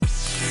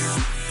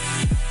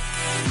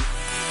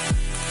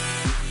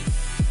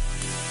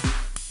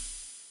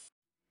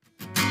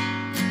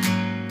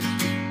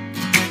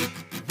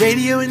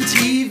Radio and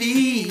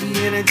TV,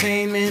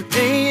 entertainment,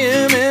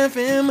 AM,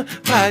 FM,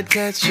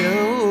 podcast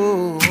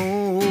show.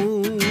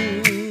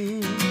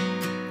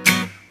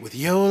 With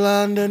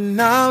Yolanda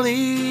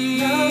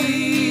Nolly.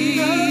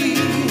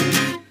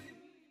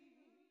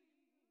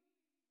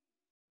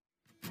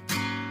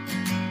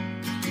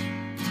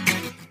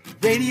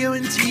 Radio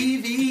and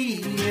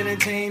TV,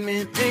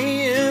 entertainment,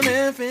 AM,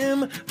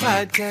 FM,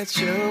 podcast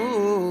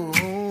show.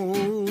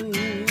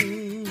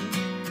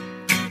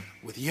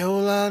 With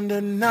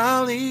Yolanda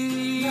Nolly.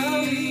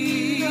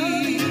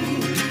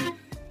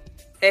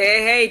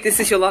 Hey, this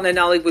is Yolanda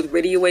Nolly with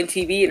Radio and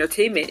TV,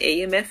 entertainment,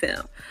 AM,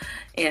 FM.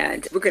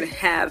 And we're going to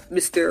have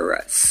Mr.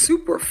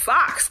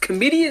 Superfox,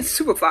 comedian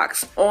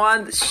Superfox,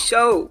 on the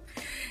show.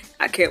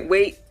 I can't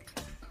wait.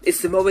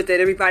 It's the moment that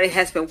everybody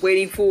has been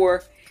waiting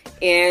for.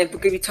 And we're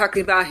going to be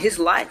talking about his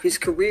life, his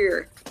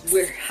career,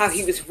 how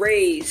he was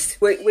raised,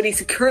 what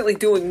he's currently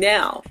doing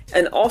now,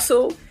 and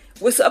also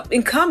what's up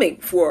and coming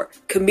for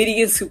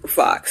comedian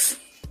Superfox.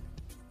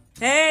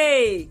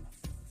 Hey,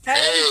 how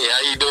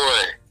you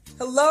doing?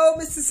 Hello,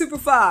 Mr.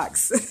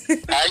 Superfox.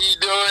 How you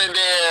doing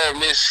there,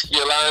 Miss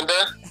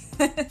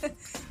Yolanda?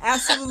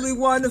 Absolutely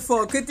wonderful.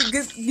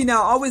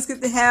 Always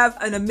good to have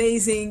an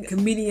amazing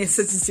comedian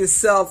such as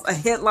yourself, a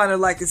headliner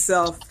like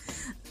yourself,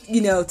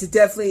 to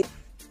definitely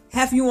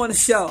have you on a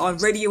show on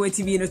Radio and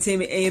TV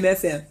Entertainment, AM,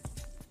 FM.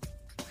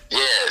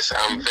 Yes,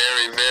 I'm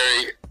very,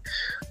 very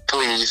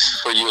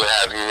pleased for you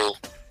having me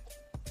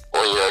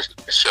on your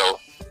show.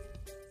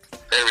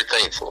 Very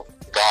thankful.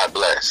 God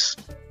bless.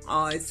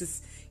 Oh, it's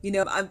just,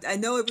 I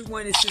know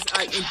everyone is just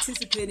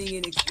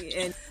anticipating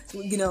and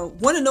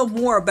want to know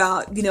more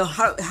about,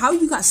 how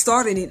you got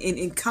started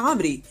in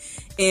comedy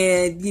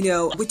and,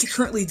 what you're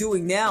currently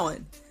doing now.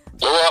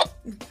 Well,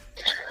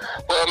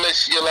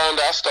 Miss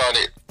Yolanda, I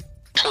started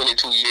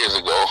 22 years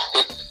ago.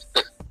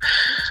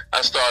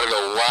 I started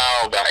a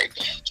while back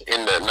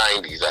in the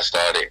 90s.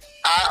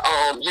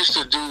 I used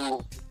to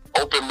do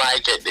open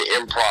mic at the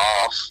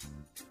Improv,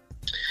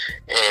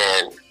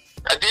 and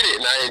I did it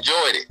and I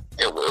enjoyed it.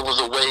 It was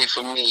a way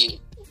for me,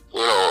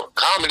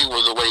 comedy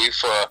was a way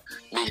for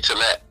me to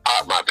let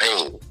out my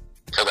pain,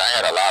 because I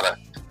had a lot of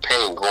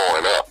pain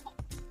growing up,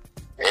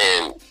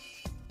 and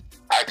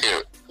I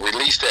could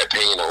release that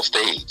pain on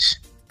stage.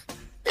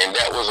 And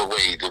that was a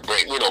way to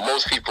break,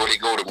 most people, they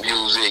go to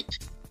music,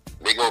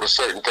 they go to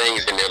certain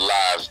things in their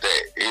lives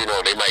that,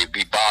 they might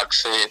be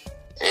boxing,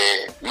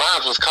 and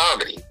mine was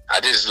comedy. I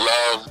just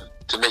love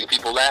to make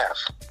people laugh.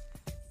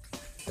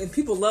 And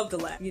people love to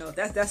laugh.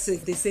 That's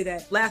it. They say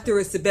that laughter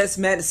is the best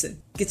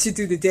medicine. Gets you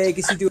through the day,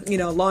 gets you through,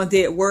 a long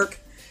day at work.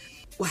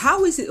 Well,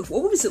 what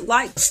was it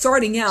like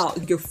starting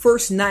out your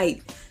first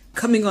night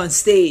coming on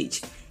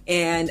stage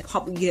and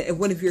at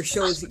one of your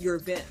shows at your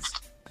events?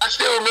 I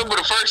still remember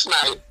the first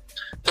night.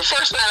 The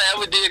first night I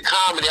ever did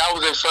comedy, I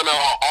was in front of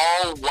an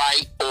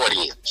all-white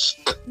audience.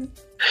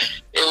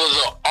 It was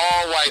an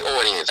all-white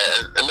audience.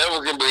 I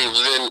never can believe it.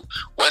 was in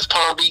West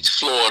Palm Beach,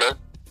 Florida.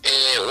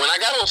 And when I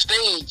got on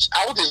stage,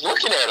 I was just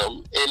looking at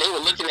them, and they were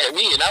looking at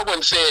me, and I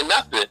wasn't saying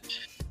nothing.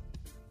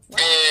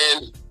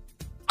 And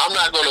I'm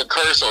not going to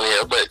curse on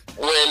here, but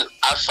when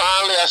I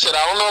said,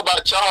 I don't know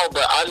about y'all,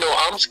 but I know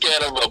I'm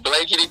scared of a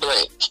blankety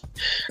blank.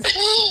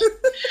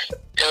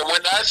 And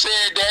when I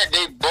said that,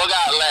 they broke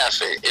out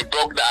laughing. It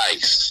broke the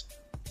ice.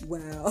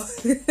 Wow.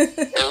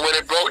 And when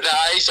it broke the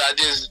ice, I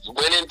just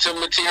went into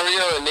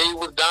material and they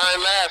were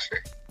dying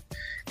laughing.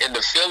 And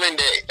the feeling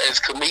that as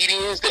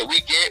comedians that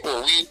we get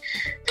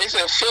it's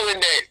a feeling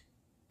that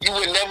you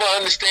would never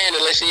understand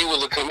unless you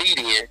was a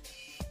comedian.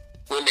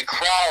 When the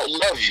crowd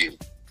loves you,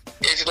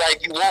 it's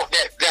like you want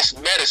that. That's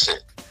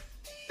medicine.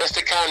 That's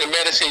the kind of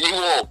medicine you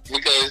want,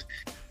 because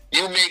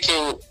you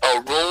making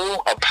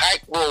a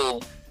packed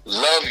room,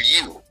 love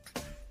you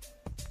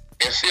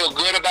and feel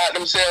good about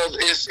themselves.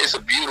 It's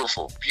a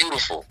beautiful,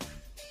 beautiful,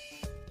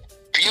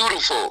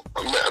 beautiful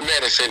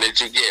medicine that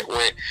you get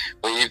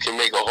when you can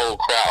make a whole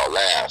crowd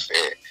laugh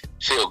and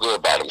feel good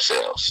about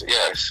themselves.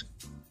 Yes,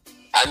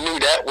 I knew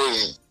that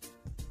was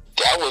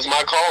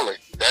my calling.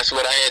 That's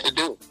what I had to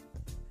do.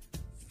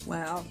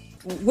 Wow.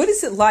 What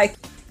is it like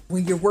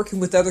when you're working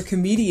with other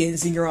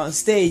comedians and you're on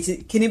stage?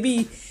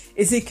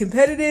 Is it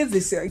competitive?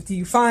 Do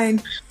you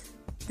find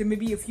there may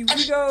be a few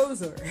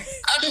egos? Or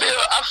I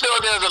feel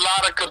there's a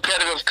lot of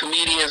competitive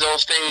comedians on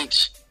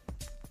stage,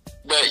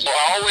 but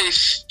I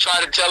always try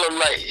to tell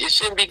them, it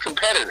shouldn't be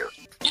competitive.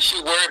 You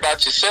should worry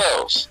about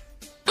yourselves.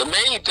 The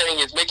main thing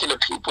is making the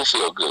people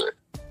feel good.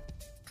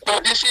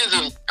 But this is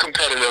a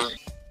competitive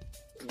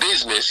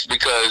business,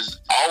 because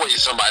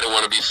always somebody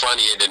want to be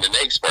funnier than the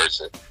next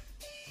person.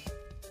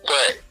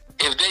 But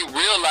if they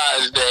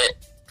realize that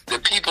the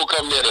people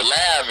come there to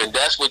laugh and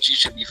that's what you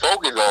should be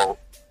focused on,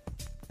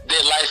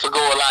 then life will go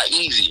a lot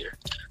easier.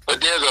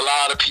 But there's a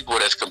lot of people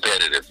that's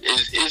competitive.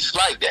 It's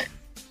like that.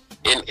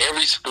 In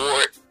every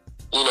sport,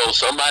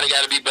 somebody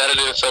got to be better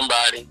than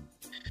somebody.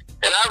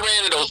 And I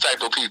ran into those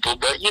type of people,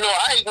 but,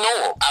 I ignore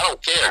them. I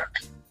don't care,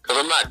 because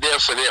I'm not there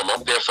for them.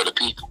 I'm there for the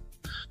people.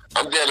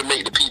 I'm there to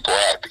make the people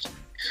happy.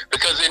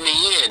 Because in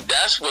the end,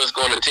 that's what's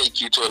going to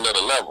take you to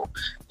another level.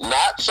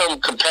 not some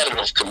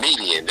competitive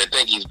comedian that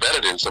think he's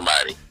better than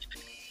somebody.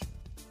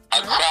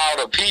 A crowd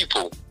of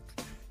people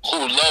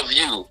who love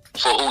you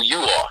for who you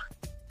are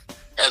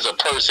as a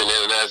person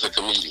and as a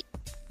comedian.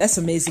 That's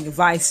amazing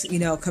advice,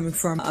 coming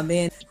from a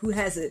man who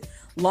has a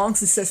long,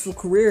 successful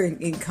career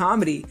in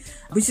comedy,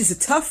 which is a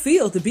tough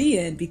field to be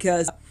in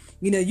because,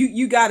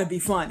 you got to be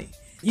funny.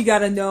 You got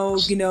to know,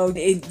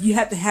 you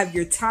have to have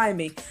your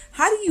timing.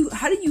 How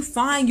do you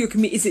find your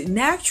comedy? Is it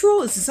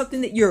natural? Is it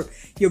something that you're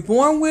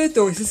born with,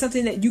 or is it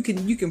something that you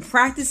can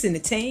practice and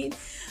attain,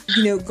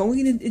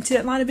 going into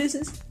that line of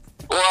business?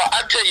 Well,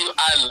 I tell you,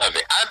 I love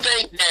it. I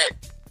think that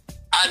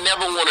I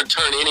never want to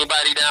turn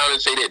anybody down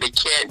and say that they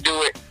can't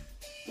do it.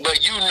 But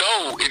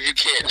if you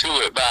can't do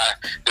it by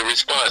the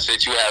response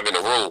that you have in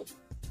the room,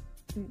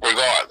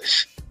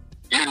 regardless.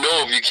 You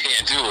know if you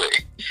can't do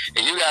it.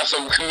 And you got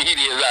some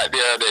comedians out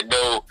there that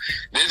know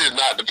this is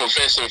not the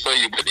profession for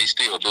you, but they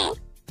still do it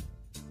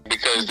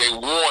because they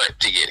want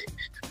to get it.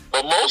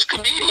 But most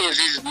comedians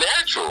is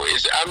natural.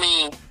 It's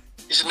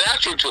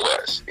natural to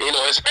us.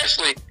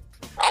 Especially,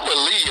 I'm a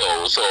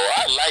Leo, so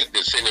I like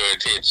the center of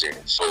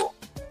attention. So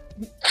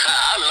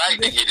I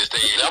like to get the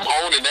stage. I'm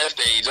owning that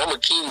stage. I'm a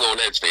king on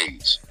that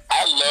stage.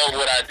 I love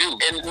what I do.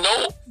 And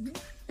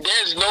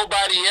there's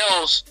nobody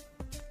else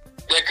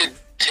that could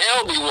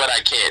tell me what I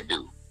can't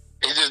do.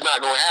 It's just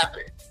not going to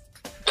happen.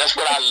 That's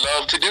what I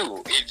love to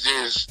do.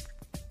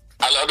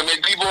 I love to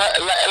make people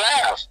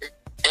laugh.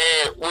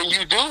 And when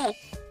you do,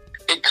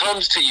 it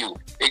comes to you.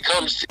 It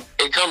comes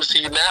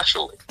to you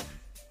naturally.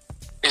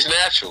 It's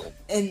natural.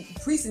 And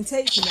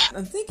presentation,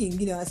 I'm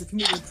thinking, as a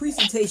comedian,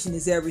 presentation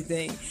is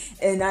everything.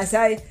 And as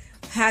I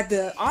had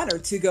the honor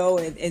to go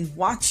and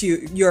watch your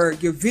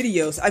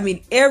videos,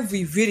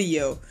 every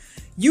video,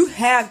 you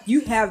have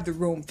the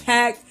room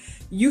packed.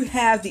 You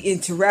have the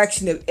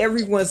interaction of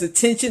everyone's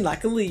attention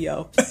like a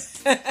Leo.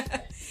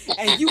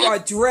 And you are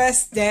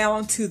dressed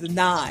down to the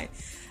nine.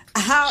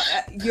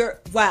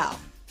 Wow.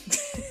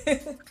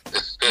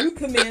 You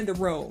command the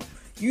room.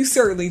 You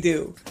certainly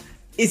do.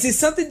 Is it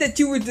something that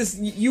you were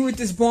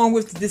just born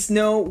with to just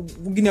know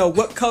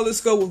what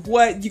colors go with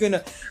what? You're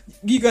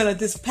gonna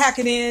just pack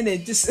it in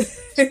and just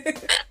Well,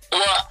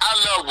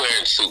 I love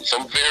wearing suits.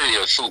 I'm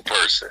very a suit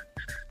person.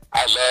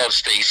 I love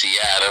Stacey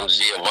Adams,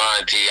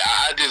 Giovanni.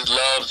 I just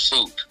love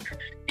suits,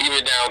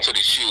 even down to the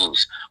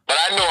shoes. But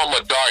I know I'm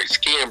a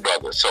dark-skinned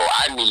brother, so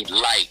I need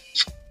light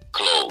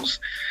clothes.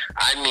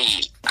 I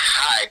need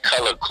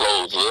high-color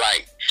clothes,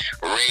 like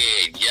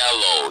red,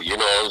 yellow, you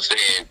know what I'm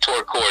saying,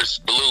 turquoise,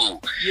 blue.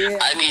 Yeah.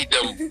 I need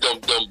them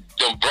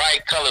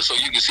bright colors so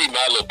you can see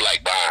my little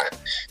black behind.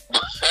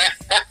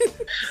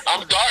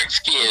 I'm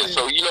dark-skinned,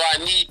 so, I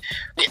need,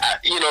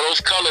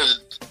 those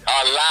colors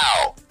are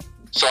loud.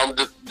 So I'm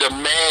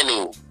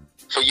demanding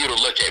for you to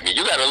look at me.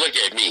 You got to look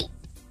at me.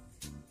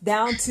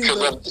 Down to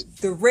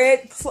the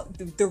red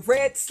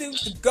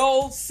suits, the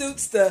gold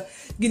suits, the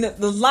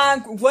lime,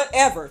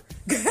 whatever.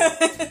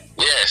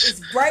 Yes, it's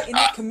bright and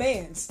it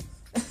commands.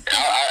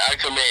 I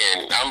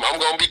command. I'm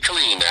gonna be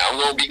clean now. I'm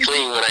gonna be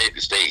clean when I hit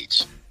the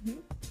stage. You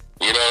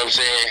know what I'm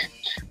saying?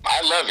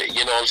 I love it.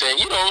 You know what I'm saying?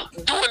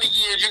 During the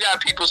years, you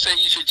got people say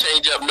you should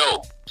change up.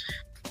 No,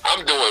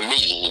 I'm doing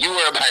me. You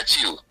worry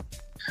about you.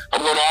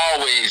 I'm gonna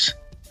always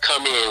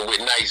come in with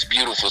nice,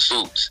 beautiful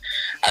suits.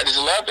 I just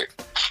love it.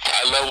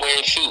 I love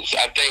wearing suits.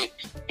 I think,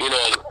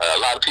 a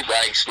lot of people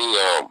ask me,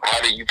 how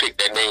do you pick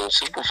that name,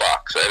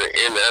 Superfox?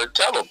 And I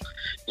tell them,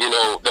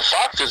 the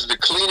fox is the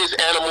cleanest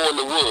animal in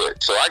the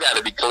wood, so I got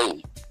to be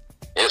clean.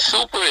 And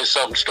super is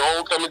something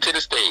strong coming to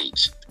the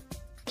stage.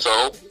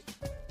 So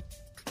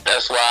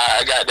that's why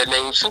I got the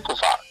name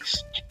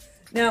Superfox.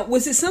 Now,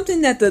 was it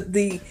something that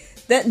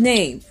that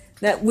name,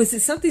 was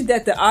it something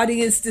that the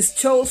audience just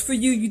chose for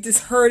you? You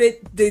just heard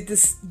it, they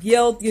just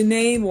yelled your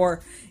name,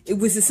 or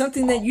was it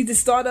something that you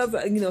just thought of,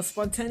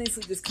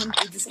 spontaneously just come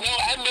to?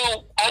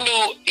 No, I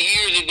knew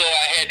years ago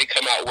I had to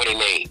come out with a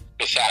name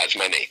besides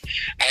my name.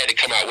 I had to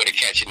come out with a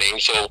catchy name,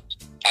 so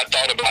I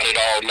thought about it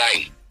all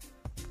night.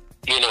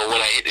 When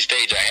I hit the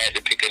stage, I had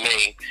to pick a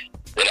name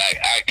that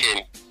I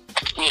can,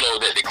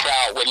 that the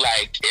crowd would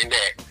like, and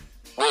that,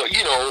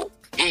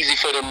 easy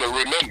for them to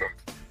remember.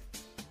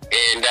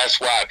 And that's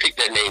why I picked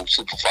that name,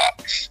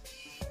 Superfox.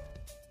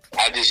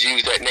 I just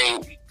used that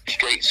name,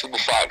 straight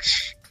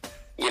Superfox,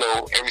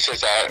 ever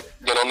since I've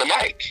been on the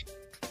mic.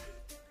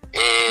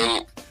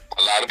 And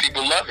a lot of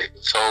people love it.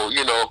 So,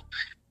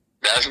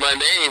 that's my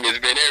name. It's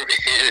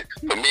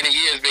been for many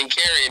years, been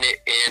carrying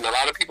it, and a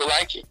lot of people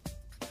like it.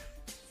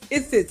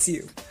 It fits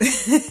you.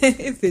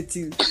 It fits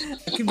you.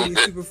 A comedian,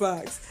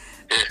 Superfox.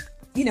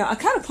 I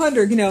kind of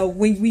ponder,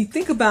 when we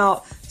think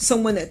about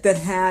someone that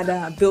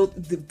had built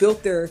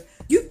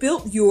you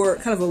built your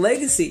kind of a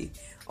legacy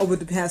over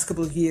the past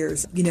couple of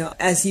years.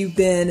 As you've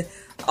been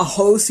a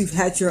host, you've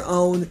had your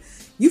own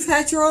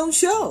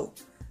show.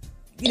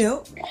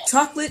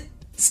 Chocolate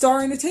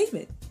Star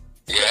Entertainment.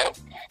 Yeah.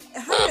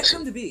 How did that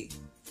come to be?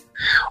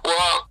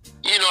 Well,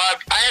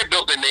 I had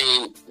built the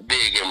name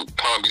big in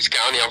Palm Beach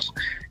County.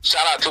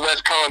 Shout out to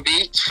West Palm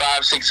Beach,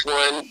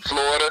 561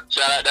 Florida.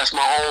 Shout out, that's my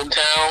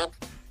hometown.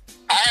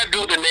 I had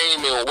built a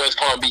name in West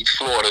Palm Beach,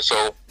 Florida,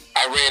 so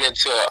I ran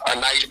into a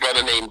nice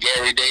brother named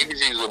Gary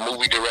Davis. He was a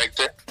movie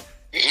director.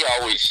 He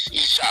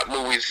shot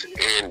movies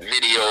and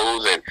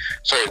videos and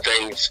certain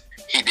things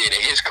he did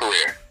in his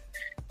career.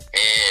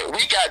 And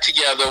we got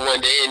together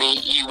one day, and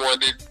he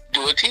wanted to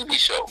do a TV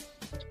show.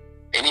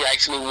 And he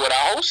asked me would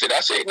I host it. I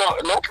said,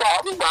 no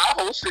problem.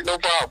 I'll host it, no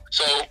problem.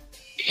 So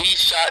he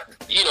shot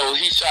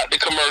the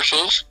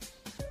commercials,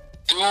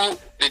 do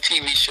the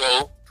TV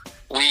show.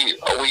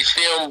 We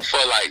filmed for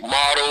like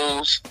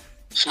models,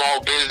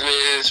 small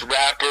business,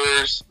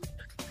 rappers,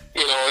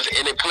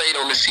 and it played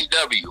on the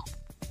CW,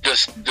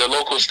 the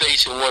local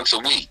station, once a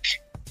week.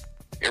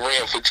 It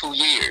ran for 2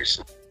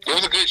 years. It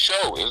was a good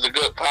show. It was a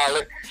good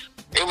pilot.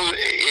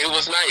 It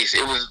was nice.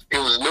 It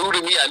was new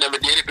to me. I never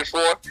did it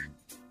before.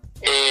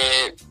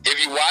 And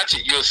if you watch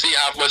it, you'll see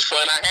how much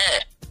fun I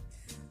had.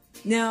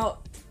 Now,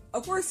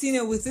 of course,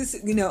 with this,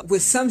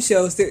 with some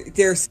shows,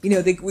 there's,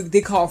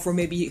 they call for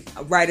maybe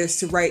writers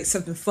to write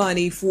something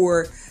funny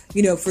for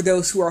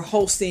those who are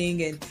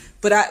hosting.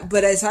 But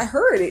as I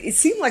heard, it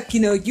seemed like,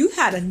 you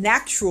had a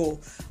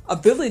natural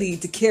ability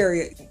to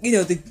carry,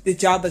 the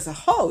job as a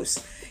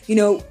host.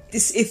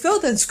 It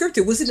felt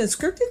unscripted. Was it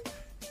unscripted?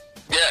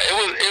 Yeah,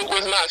 it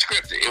was not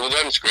scripted. It was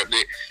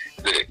unscripted.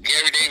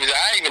 Gary Davis,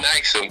 I even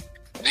asked him,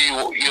 do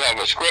you have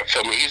a script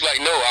for me? He's like,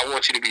 no, I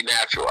want you to be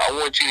natural. I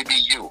want you to be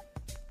you,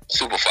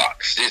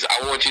 Superfox.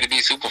 I want you to be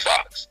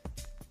Superfox.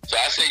 So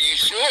I said, you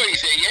sure? He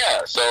said,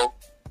 yeah. So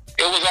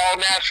it was all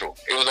natural.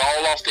 It was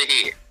all off the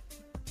head.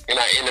 And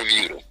I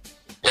interviewed him.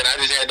 And I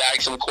just had to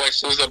ask some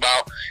questions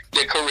about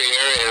their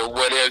career and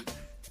what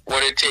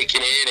they're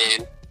taking it,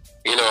 and,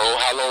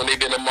 how long they've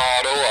been a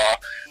model, or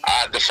I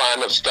had to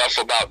find out stuff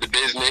about the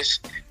business.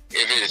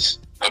 If it's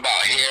about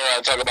hair,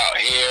 I talk about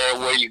hair,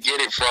 where you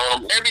get it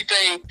from,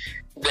 everything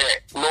that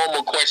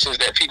normal questions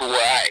that people will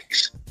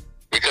ask,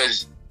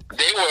 because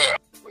they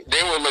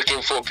were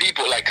looking for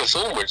people like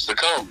consumers to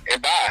come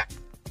and buy.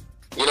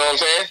 You know what I'm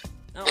saying?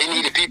 Oh. They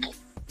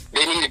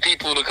needed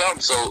people to come,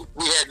 so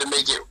we had to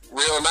make it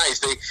real nice.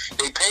 They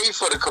paid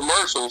for the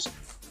commercials,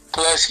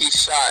 plus he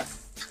shot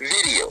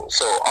video,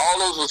 so all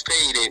those was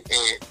paid,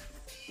 and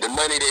the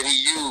money that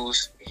he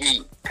used,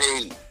 he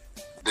paid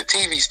the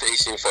TV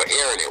station for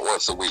airing it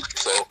once a week.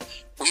 So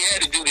we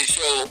had to do the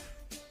show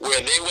where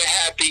they were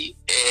happy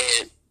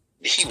and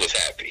he was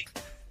happy.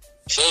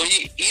 So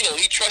he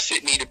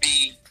trusted me to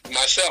be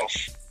myself,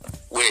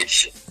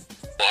 which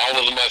I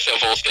wasn't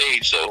myself on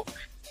stage. So,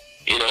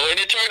 and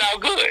it turned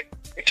out good.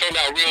 It turned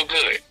out real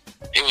good.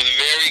 It was a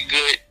very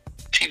good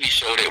TV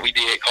show that we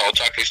did called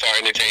Chocolate Star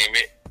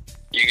Entertainment.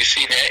 You can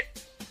see that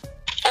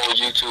on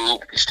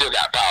YouTube. We still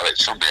got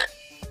pilots from that,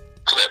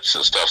 clips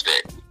and stuff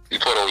that we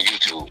put on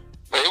YouTube.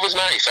 But it was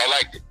nice. I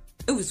liked it.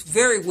 It was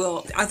very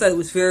well. I thought it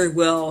was very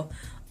well,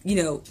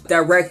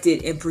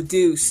 directed and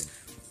produced.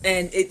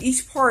 And at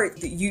each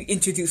part, you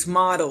introduced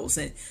models,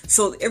 and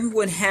so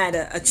everyone had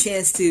a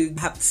chance to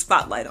have the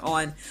spotlight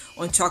on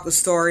Chocolate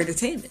Star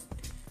Entertainment.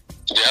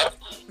 Yep.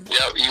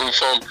 Even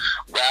from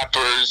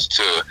rappers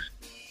to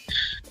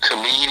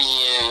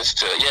comedians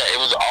to it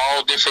was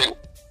all different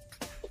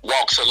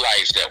walks of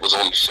life that was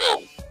on the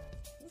show.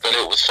 But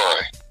it was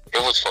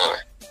fun.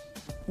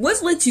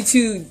 What led you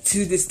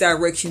to this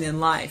direction in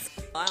life?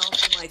 I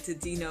also like to,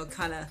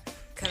 kind of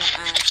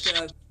ask,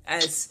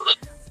 as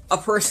a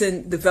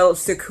person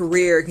develops their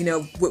career,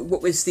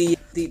 what was the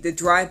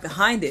drive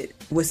behind it?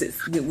 Was it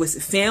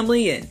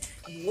family, and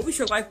what was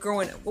your life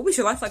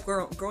like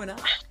growing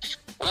up?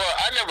 Well,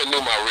 I never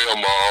knew my real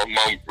mom.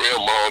 My real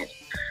mom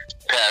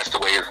passed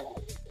away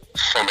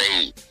from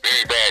a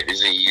very bad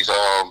disease.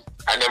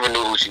 I never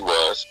knew who she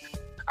was.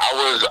 I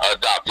was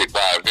adopted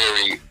by a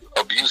very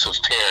abusive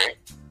parent.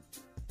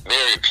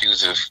 Very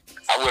abusive.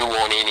 I wouldn't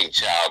want any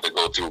child to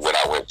go through what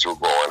I went through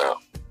growing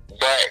up.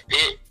 But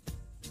it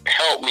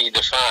helped me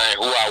define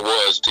who I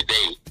was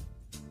today,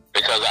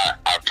 because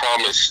I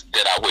promised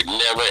that I would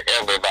never,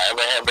 ever, if I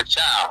ever have a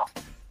child,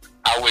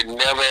 I would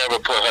never, ever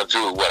put her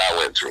through what I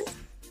went through.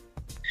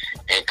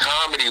 And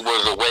comedy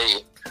was a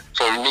way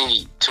for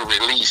me to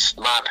release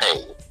my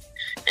pain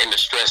and the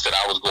stress that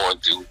I was going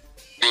through,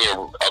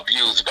 being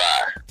abused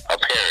by a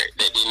parent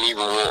that didn't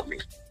even want me.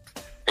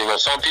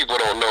 Some people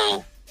don't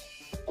know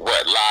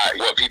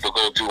what people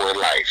go through in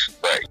life,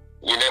 but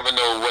you never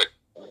know what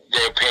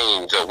their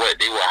pains or what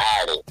they were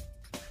hiding.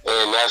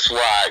 And that's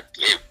why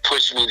it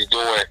pushed me to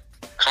doing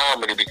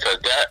comedy, because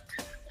that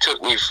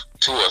took me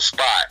to a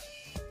spot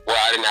where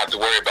I didn't have to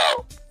worry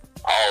about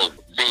all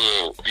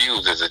being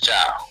abused as a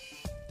child,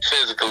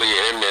 physically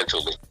and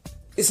mentally.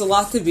 It's a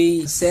lot to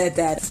be said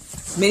that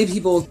many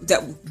people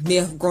that may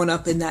have grown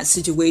up in that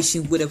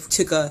situation would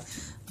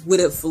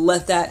have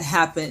let that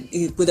happen,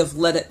 would have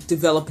let it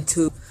develop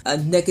into a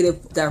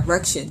negative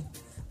direction.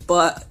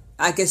 But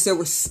I guess there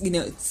was,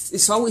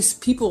 it's always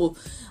people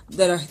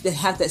that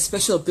have that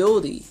special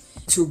ability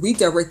to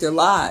redirect their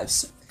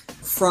lives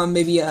from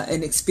maybe a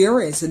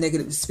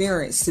negative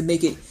experience, to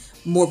make it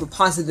more of a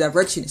positive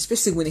direction,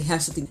 especially when they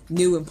have something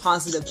new and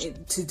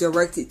positive to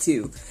direct it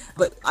to.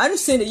 But I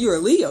understand that you're a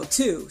Leo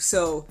too,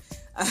 so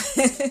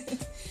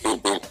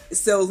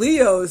So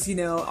Leos,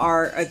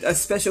 are a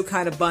special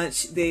kind of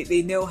bunch.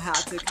 They know how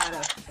to kind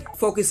of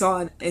focus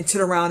on and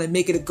turn around and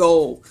make it a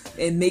goal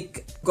and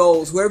make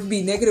goals, whether it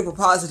be negative or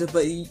positive,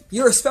 but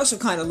you're a special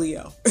kind of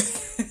Leo.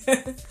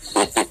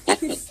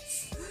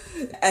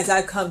 As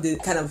I've come to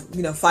kind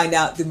of, find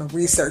out through my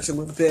research a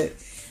little bit.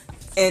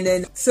 And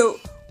then, so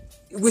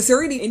was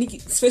there any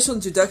special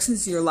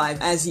introductions in your life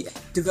as you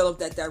developed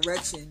that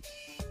direction?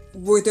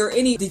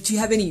 Did you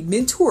have any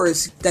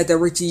mentors that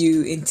directed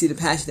you into the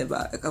passion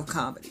of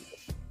comedy?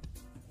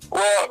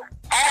 Well,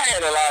 I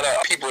had a lot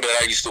of people that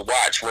I used to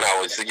watch when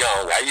I was young.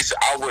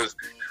 I was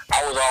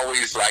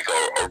always like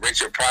a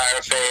Richard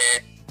Pryor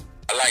fan.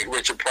 I like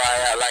Richard Pryor.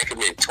 I like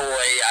him in Toy.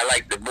 I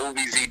like the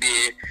movies he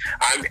did.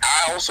 I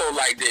also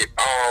liked it.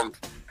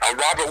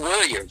 Robert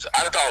Williams.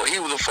 I thought he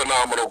was a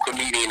phenomenal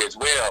comedian as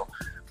well.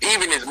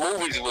 Even his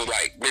movies was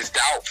like Miss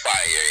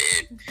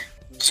Doubtfire and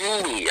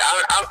Genie.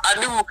 I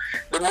knew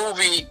the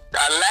movie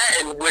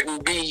Aladdin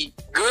wouldn't be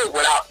good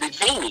without the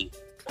genie.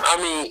 I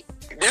mean,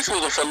 this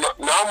was a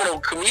phenomenal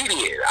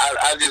comedian.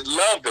 I just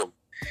loved him.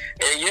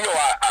 And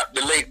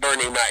the late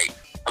Bernie Mac.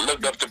 I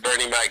looked up to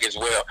Bernie Mac as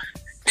well.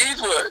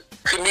 These were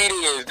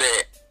comedians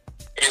that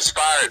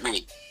inspired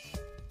me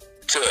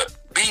to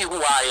be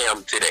who I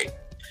am today,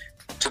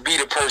 to be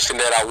the person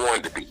that I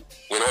wanted to be.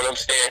 You know what I'm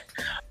saying?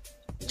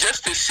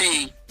 Just to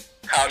see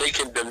how they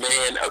can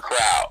demand a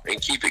crowd and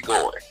keep it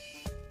going.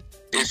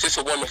 It's just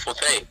a wonderful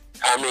thing.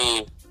 I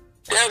mean,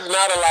 there's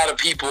not a lot of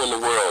people in the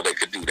world that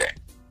could do that.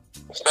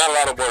 It's not a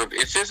lot of work.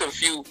 It's just a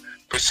few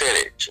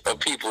percentage of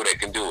people that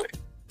can do it.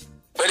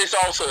 But it's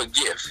also a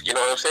gift. You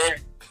know what I'm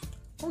saying?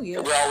 Oh,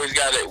 yeah. We always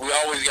gotta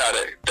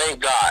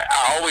thank God.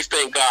 I always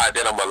thank God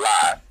that I'm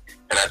alive.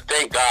 And I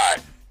thank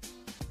God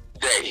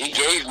that he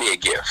gave me a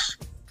gift.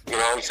 You know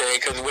what I'm saying?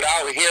 Because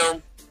without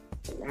him,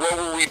 where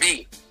would we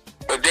be?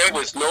 But there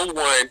was no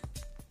one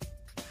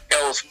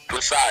else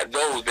besides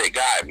those that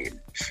guided me.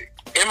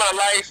 In my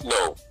life,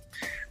 no.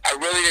 I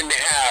really didn't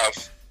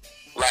have,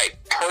 like,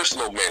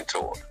 personal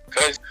mentor.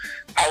 Because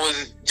I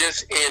was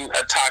just in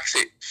a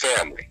toxic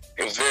family.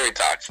 It was very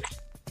toxic.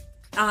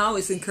 I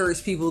always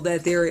encourage people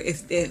that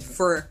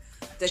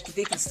that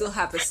they can still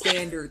have a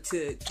standard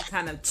to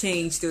kind of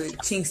change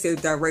their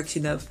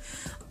direction of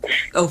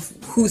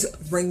who's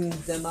bringing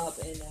them up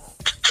and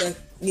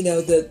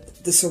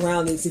the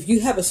surroundings. If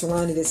you have a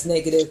surrounding that's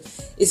negative,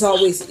 it's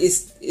always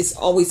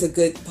a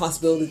good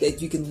possibility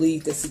that you can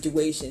leave the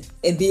situation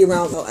and be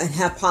around and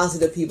have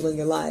positive people in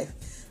your life,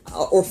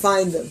 or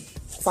find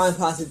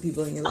positive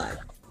people in your life.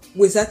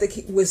 Was that the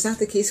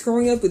case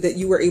growing up, that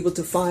you were able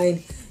to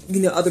find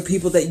other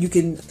people that you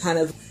can kind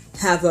of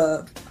have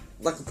a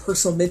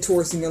personal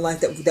mentors in your life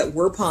that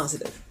were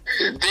positive?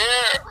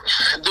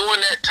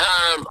 During that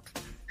time,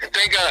 I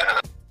think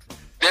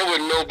there was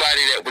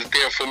nobody that was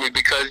there for me,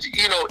 because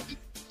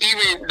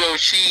even though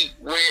she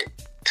went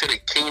to the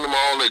Kingdom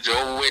Hall of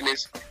Jehovah's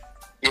Witness,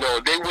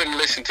 they wouldn't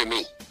listen to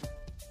me.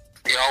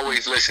 They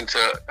always listened to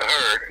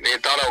her. They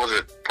thought I was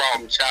a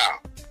problem child.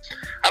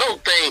 I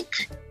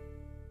think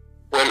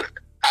when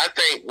I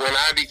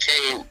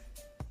became,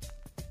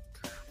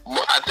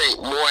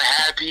 more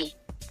happy,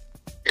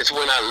 it's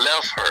when I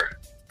left her.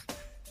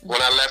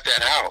 When I left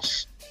that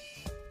house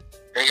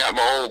and got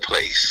my own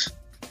place.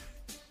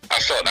 I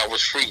felt I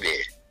was free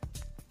there.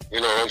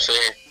 You know what I'm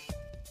saying?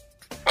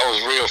 I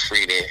was real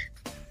free there.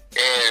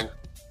 And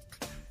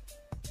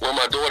when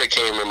my daughter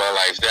came in my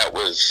life, that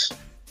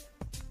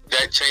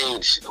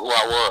changed who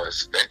I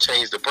was. That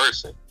changed the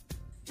person.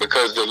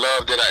 Because the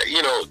love that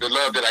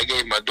I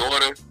gave my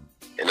daughter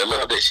and the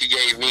love that she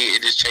gave me,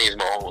 it just changed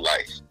my whole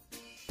life.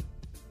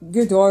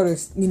 Your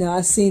daughter's,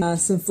 I've seen a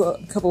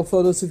couple of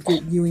photos of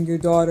you and your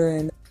daughter,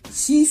 and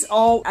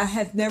I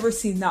have never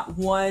seen not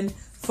one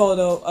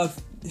photo of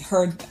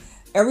her.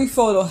 Every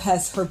photo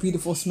has her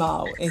beautiful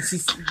smile, and when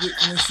she's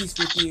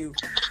with you.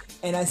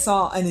 And I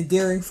saw an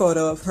endearing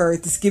photo of her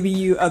just giving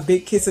you a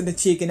big kiss on the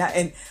cheek, and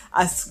I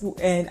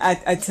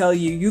tell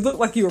you, you look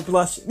like you were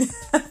blushing.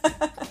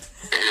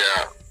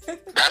 Yeah,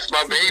 that's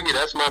my baby.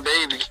 That's my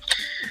baby.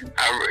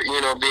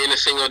 Being a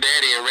single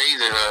daddy and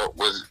raising her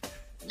was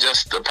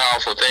just a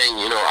powerful thing.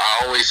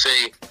 I always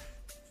say,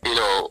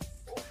 I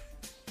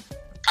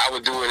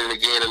would do it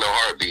again in a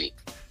heartbeat.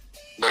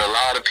 But a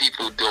lot of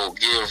people don't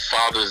give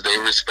fathers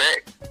their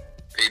respect.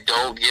 They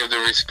don't give the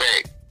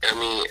respect. I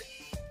mean,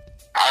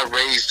 I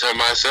raised her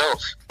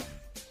myself.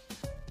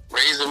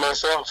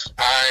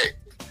 I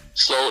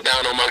slowed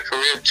down on my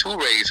career to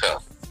raise her.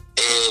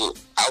 And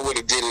I would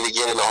have did it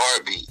again in a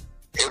heartbeat.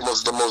 It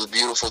was the most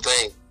beautiful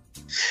thing.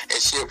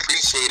 And she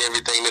appreciated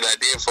everything that I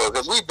did for her.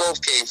 Because we both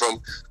came from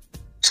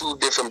two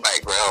different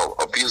backgrounds,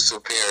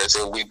 abusive parents,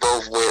 and we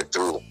both went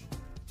through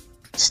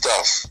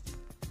stuff.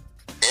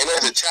 And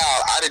as a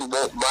child, I didn't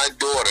want my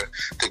daughter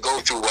to go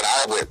through what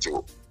I went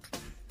through.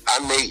 I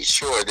made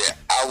sure that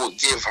I would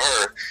give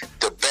her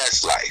the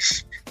best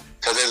life.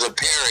 Because as a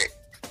parent,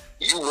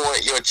 you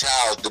want your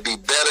child to be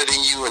better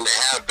than you and to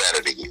have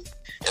better than you.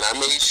 And I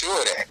made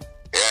sure of that.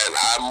 And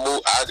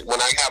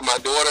when I got my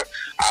daughter,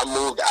 I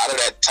moved out of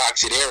that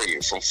toxic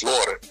area from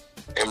Florida.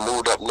 and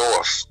moved up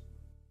north.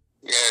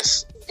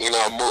 Yes, we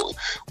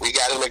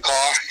got in the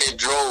car and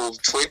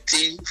drove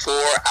 24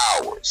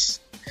 hours.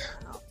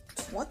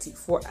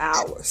 24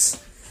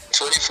 hours.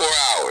 24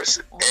 hours.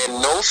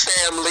 And no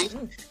family.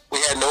 We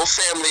had no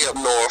family up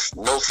north.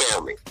 No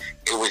family.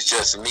 It was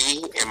just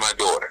me and my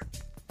daughter.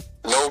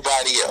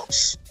 Nobody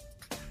else.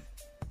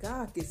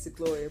 God gets the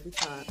glory every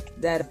time.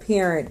 That a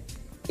parent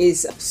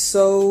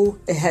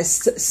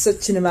has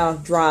such an amount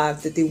of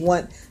drive that they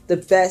want the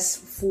best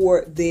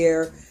for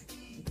their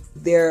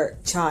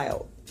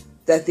child.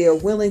 That they are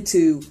willing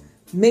to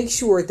make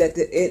sure that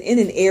in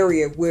an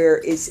area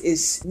where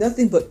it's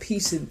nothing but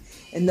peace and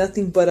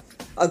nothing but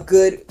a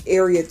good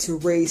area to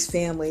raise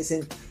families,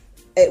 and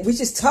which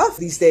is tough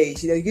these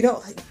days.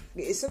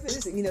 It's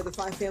something to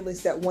find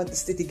families that want to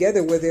stick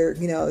together, whether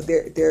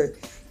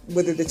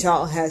whether the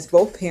child has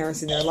both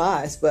parents in their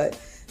lives. But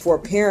for a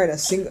parent, a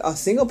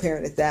single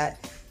parent at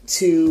that,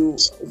 to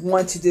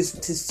want to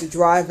to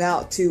drive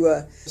out to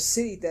a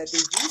city that they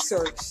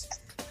researched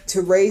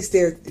to raise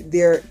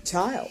their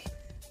child,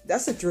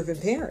 that's a driven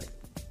parent.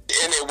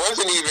 And it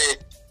wasn't even,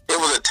 it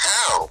was a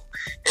town.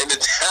 And the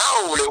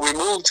town that we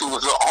moved to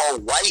was an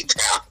all-white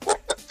town.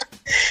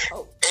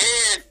 Oh.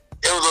 And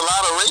there was a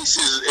lot of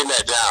races in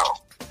that town.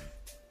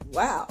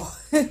 Wow.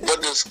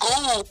 But the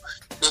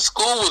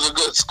school was a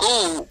good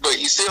school, but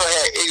you still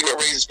had ignorant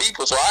racist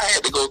people, so I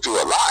had to go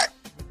through a lot.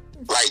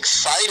 Like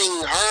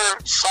fighting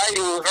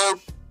her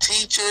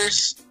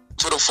teachers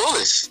to the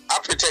fullest. I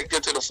protected her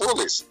to the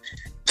fullest.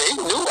 They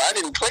knew I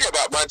didn't play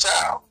about my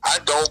child. I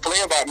don't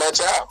play about my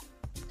child.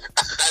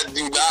 I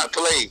do not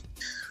play.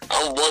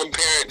 I'm one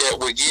parent that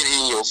would get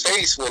in your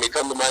face when it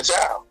comes to my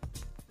child.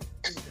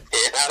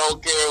 And I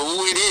don't care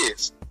who it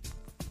is.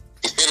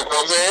 You know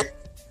what I'm saying?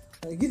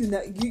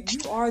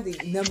 You are the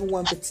number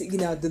one,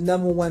 the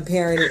number one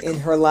parent in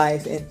her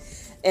life,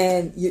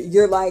 and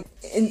you're like,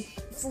 and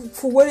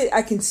for what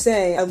I can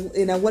say,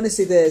 and I want to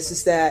say this,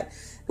 is that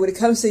when it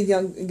comes to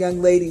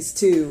young ladies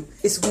too,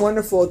 it's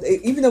wonderful.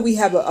 Even though we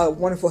have a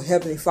wonderful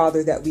Heavenly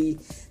Father that we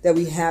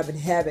have in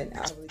heaven,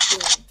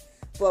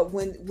 but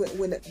when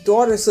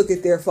daughters look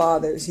at their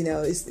fathers,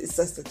 it's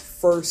just the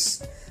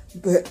first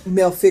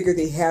male figure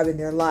they have in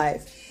their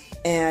life,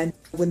 and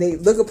when they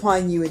look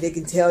upon you and they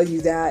can tell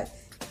you that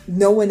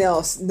no other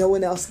person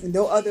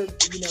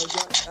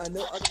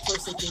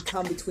can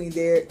come between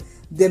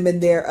them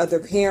and their other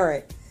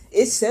parent,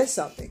 it says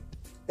something.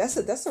 That's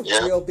a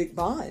real big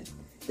bond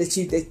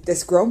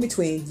that's grown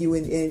between you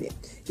and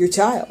your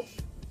child.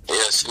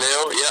 Yes,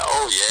 Neil. Yeah.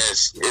 Oh,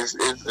 yes. It's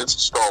a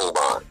strong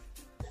bond.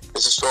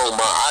 It's a strong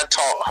bond. I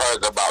taught her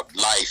about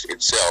life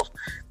itself.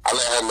 I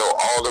let her know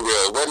all the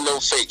real. There wasn't no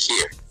fake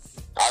here.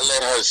 I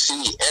let her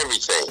see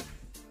everything.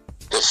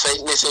 The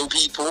fakeness in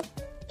people,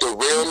 the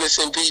realness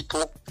in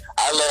people.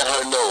 I let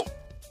her know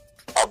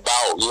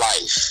about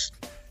life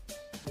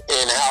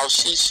and how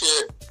she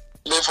should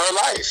live her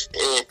life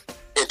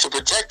and to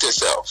protect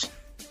herself.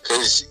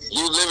 Because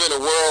you live in a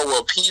world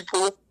where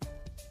people,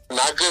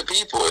 not good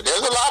people.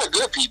 There's a lot of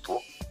good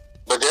people,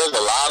 but there's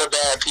a lot of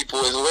bad people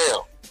as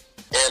well.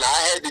 And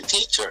I had to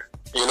teach her,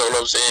 you know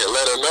what I'm saying?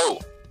 Let her know,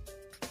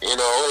 and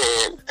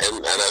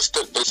I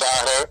stood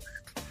beside her,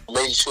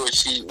 made sure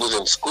she was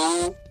in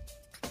school,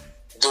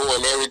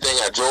 doing everything.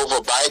 I drove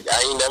her bike.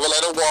 I ain't never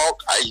let her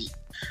walk.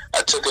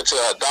 I took her to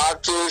her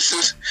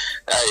doctors.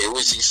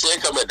 When she's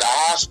sick, I'm at the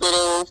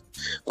hospital.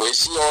 When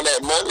she on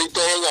that monthly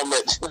thing, I'm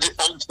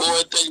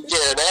taking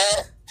care of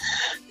that.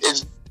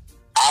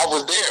 I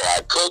was there.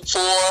 I cooked for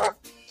her.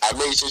 I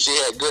made sure she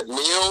had good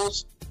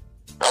meals.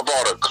 I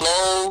bought her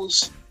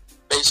clothes.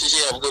 Made sure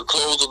she had good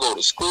clothes to go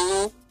to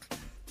school.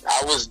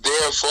 I was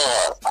there for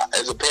her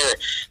as a parent.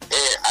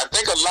 And I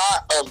think a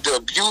lot of the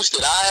abuse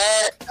that I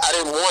had, I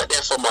didn't want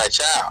that for my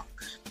child.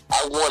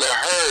 I wanted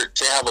her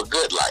to have a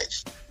good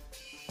life.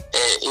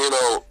 And,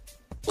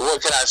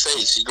 what can I say?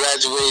 She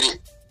graduated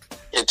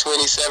in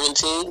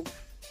 2017,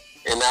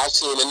 and now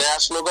she's in the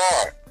National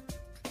Guard.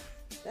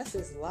 That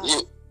says a lot.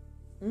 And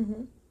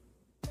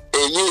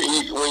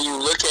when you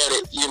look at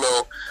it,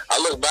 I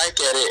look back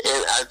at it,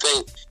 and I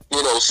think,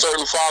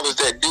 certain fathers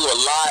that do a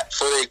lot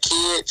for their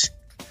kids,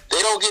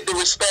 they don't get the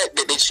respect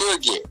that they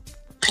should get.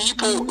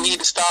 People need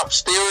to stop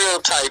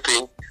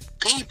stereotyping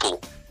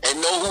people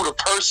and know who the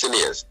person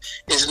is.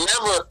 It's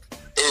never,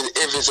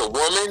 if it's a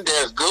woman,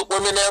 there's good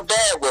women, there are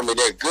bad women.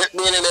 There are good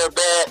men and there are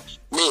bad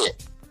men.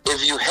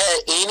 If you had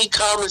any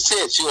common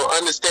sense, you'll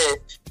understand,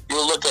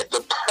 you'll look at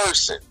the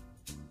person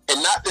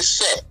and not the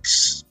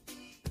sex.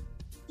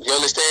 You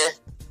understand?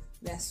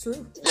 That's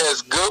true.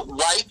 There's good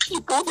white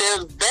people,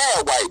 there's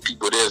bad white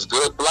people. There's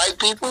good black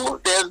people,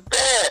 there's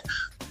bad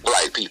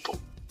black people.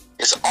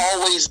 It's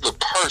always the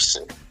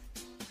person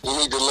you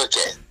need to look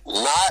at,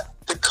 not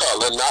the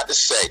color, not the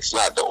sex,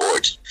 not the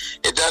origin.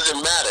 It doesn't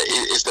matter.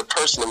 It's the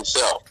person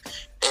himself.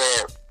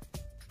 And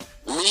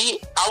me,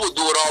 I would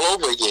do it all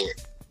over again.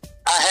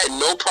 I had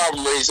no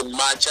problem raising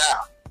my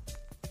child.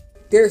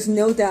 There's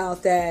no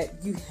doubt that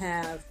you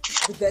have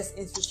the best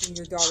interest in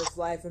your daughter's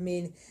life. I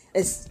mean,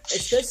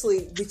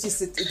 especially which is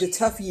the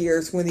tough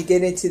years when they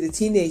get into the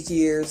teenage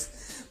years.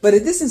 But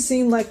it doesn't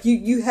seem like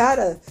you had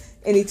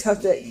any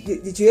tough.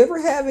 Did you ever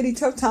have any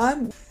tough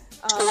time?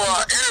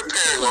 Well, every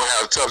parent gonna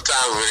have tough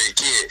times with their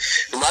kid.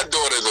 My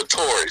daughter's a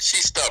Taurus.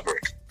 She's stubborn.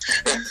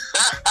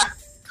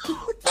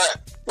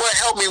 But what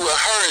helped me with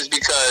her is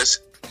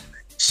because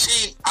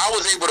I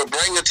was able to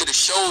bring her to the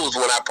shows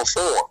when I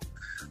performed.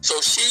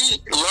 So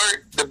she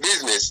learned the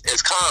business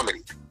as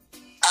comedy.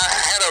 I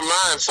had her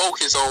mind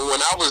focused on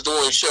when I was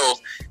doing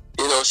shows.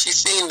 You know, she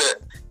seen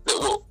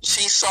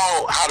she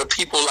saw how the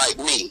people like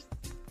me.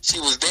 She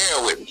was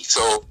there with me.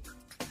 So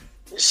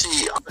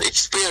she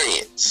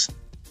experienced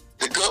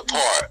the good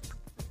part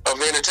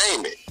of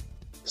entertainment.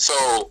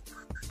 So,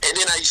 and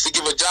then I used to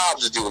give her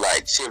jobs to do,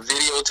 like she'd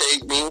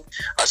videotape me,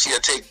 or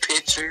she'd take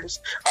pictures,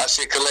 or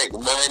she'd collect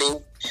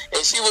money.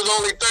 And she was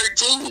only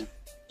 13.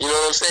 You know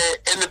what I'm saying?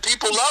 And the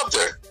people loved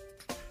her.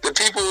 The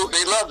people,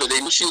 they loved her.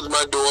 They knew she was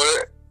my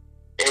daughter,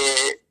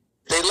 and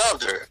they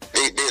loved her.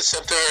 They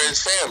accepted her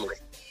as family.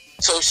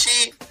 So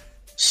she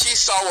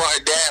saw what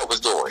her dad was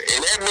doing,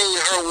 and that made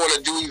her want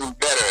to do even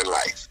better in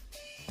life.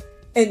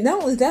 And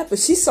not only that, but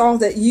she saw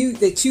that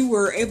you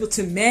were able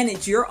to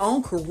manage your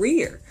own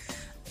career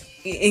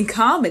in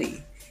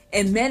comedy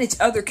and manage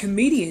other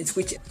comedians,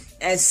 which,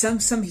 as some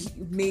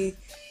may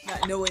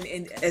not know,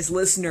 and as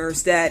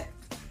listeners,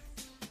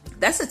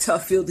 that's a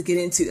tough field to get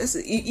into.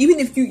 Even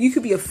if you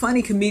could be a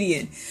funny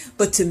comedian,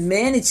 but to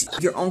manage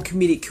your own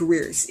comedic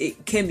careers,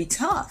 it can be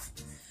tough.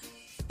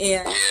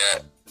 And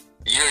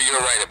yeah, you're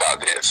right about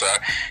that, sir.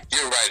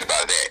 You're right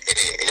about that.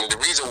 And the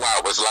reason why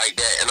it was like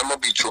that, and I'm gonna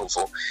be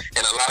truthful,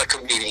 and a lot of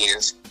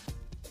comedians,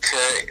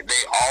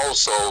 they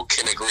also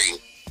can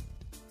agree.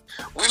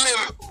 We're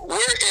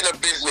in a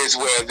business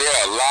where there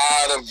are a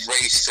lot of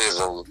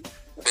racism.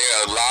 There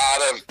are a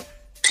lot of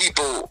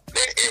people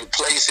in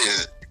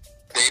places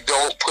they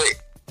don't put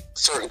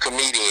certain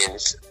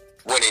comedians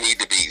where they need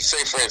to be.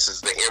 Say, for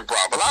instance, the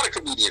improv. A lot of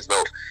comedians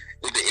know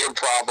that the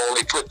improv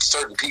only put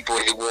certain people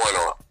they want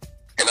on,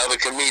 and other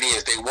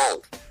comedians they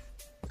won't.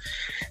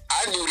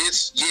 I knew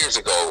this years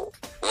ago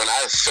when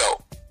I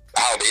felt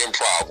how the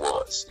improv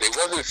was. It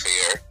wasn't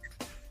fair,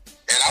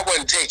 and I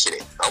wasn't taking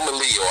it. I'm a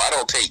Leo. I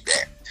don't take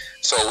that.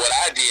 So what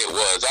I did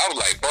was, I was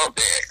like, bump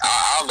that.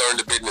 I'll learn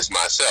the business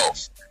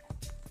myself.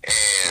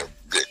 And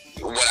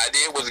what I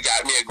did was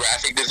got me a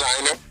graphic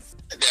designer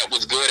that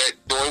was good at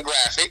doing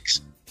graphics.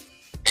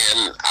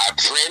 And I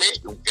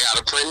got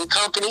a printing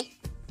company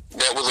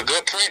that was a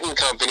good printing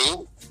company.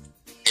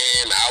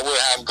 And I would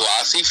have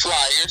glossy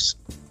flyers,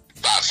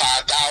 about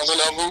 5,000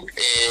 of them.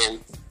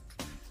 And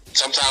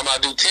sometimes I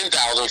do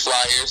 10,000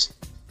 flyers,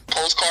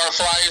 postcard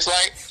flyers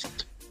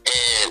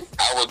and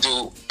I would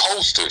do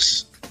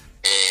posters.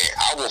 And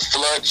I would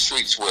flood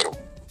streets with them.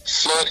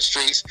 Flood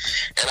streets.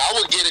 And I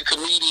would get a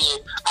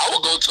comedian. I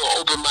would go to an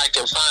open mic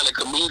and find a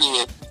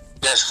comedian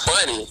that's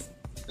funny,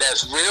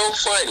 that's real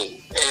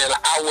funny. And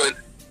I would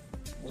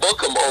book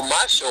them on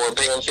my show and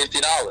pay them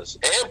 $50.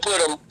 And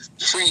put them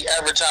free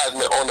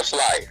advertisement on the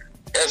flyer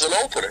as an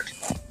opener.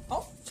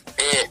 Oh.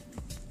 And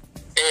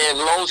as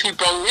long as he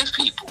brought his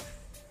people.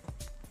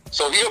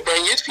 So he'll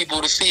bring his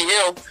people to see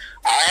him.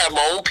 I have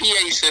my own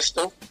PA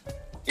system.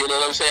 You know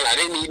what I'm saying? I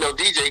didn't need no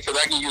DJ because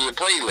I can use a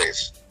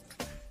playlist.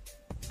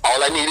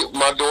 All I needed,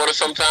 my daughter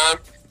sometimes,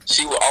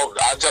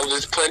 I tell her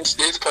this, punch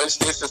this, to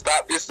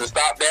stop this, to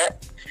stop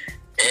that.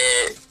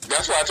 And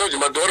that's why I told you,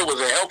 my daughter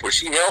was a helper.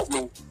 She helped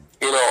me.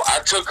 You know,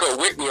 I took her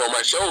with me on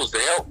my shows to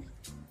help me.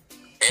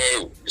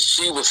 And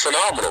she was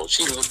phenomenal.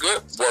 She was a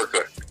good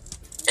worker.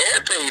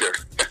 And paid her.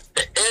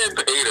 And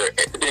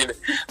then,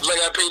 like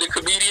I paid the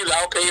comedians,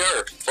 I'll pay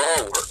her for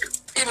her work.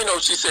 Even though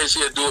she said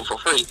she'd do it for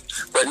free.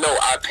 But no,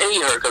 I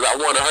paid her because I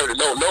wanted her to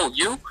know, no,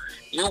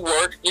 you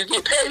work, you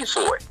get paid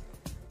for it.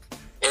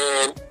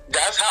 And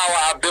that's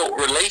how I built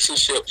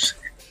relationships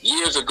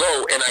years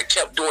ago, and I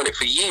kept doing it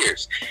for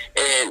years.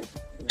 And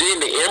then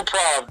the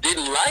improv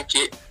didn't like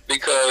it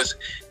because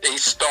they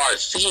started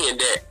seeing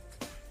that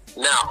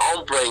now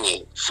I'm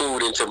bringing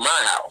food into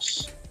my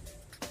house.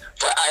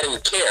 But I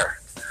didn't care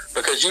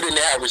because you didn't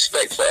have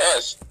respect for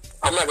us.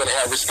 I'm not going to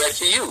have respect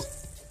for you.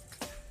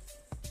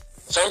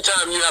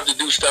 Sometimes you have to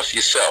do stuff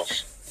yourself.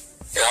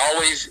 And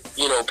always,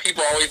 you know,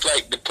 people always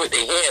like to put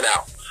their hand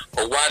out.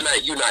 But why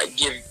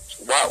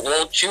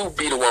won't you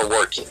be the one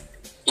working?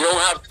 You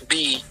don't have to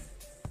be,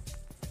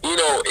 you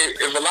know,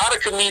 if a lot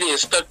of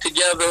comedians stuck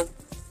together,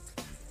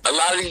 a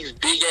lot of these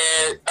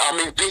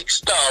big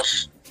stuff,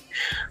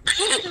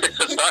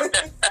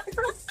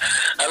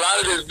 a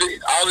lot of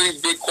all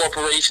these big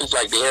corporations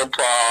like the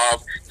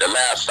Improv, the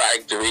Laugh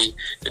Factory,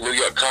 the New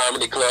York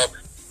Comedy Club,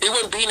 they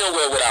wouldn't be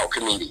nowhere without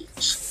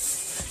comedians.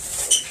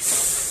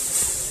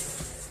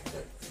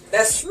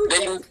 That's true.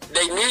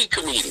 They need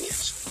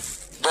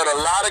comedians. But a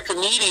lot of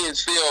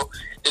comedians feel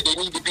that they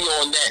need to be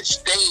on that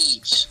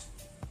stage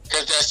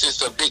because that's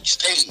just a big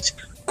stage.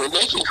 When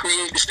they can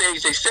create the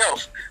stage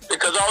themselves,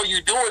 because all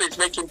you're doing is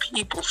making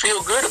people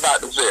feel good about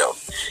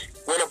themselves.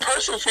 When a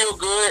person feels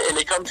good and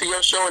they come to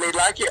your show and they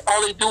like it,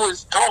 all they do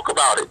is talk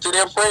about it to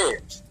their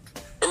friends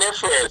and their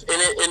friends,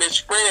 and it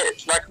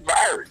spreads like a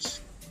virus.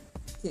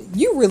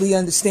 You really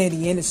understand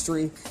the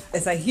industry,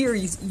 as I hear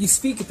you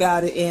speak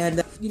about it,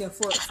 and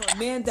for a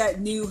man that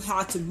knew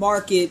how to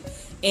market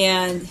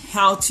and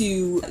how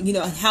to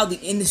how the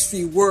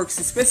industry works,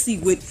 especially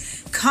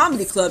with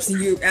comedy clubs.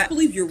 And I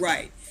believe you're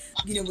right.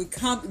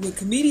 When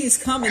comedians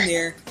come in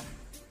there,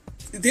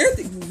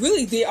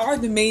 they are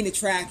the main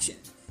attraction.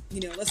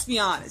 Let's be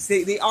honest.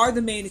 They are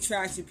the main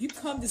attraction. People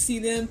come to see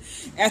them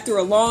after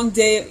a long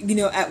day,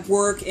 at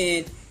work,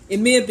 and it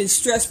may have been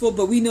stressful,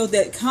 but we know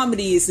that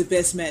comedy is the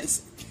best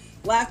medicine.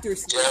 Laughter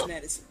is the best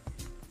medicine.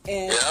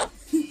 And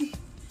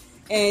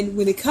and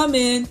when they come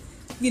in,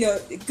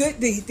 good.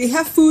 They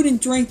have food and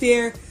drink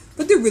there,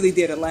 but they're really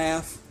there to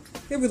laugh.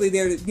 They're really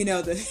there to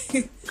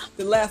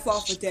to laugh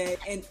off a day,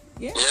 and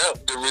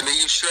to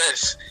relieve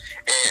stress.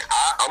 And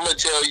I'm gonna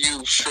tell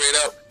you straight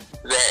up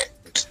that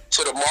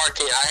to the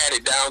market, I had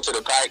it down to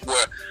the pike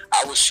where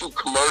I would shoot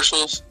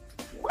commercials.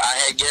 I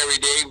had Gary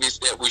Davis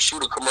that would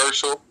shoot a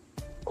commercial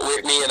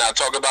with me, and I'll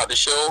talk about the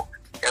show,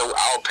 and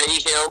I'll pay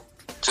him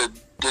to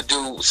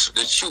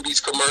shoot these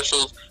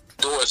commercials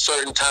during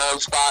certain time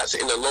spots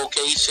in a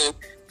location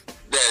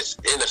that's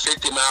in a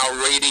 50-mile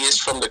radius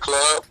from the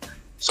club.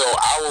 So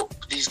I will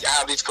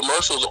have these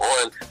commercials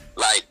on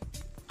like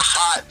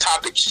hot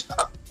topics,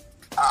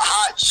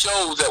 hot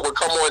shows that would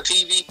come on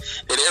TV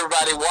that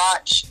everybody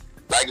watch.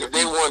 Like if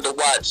they wanted to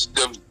watch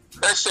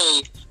let's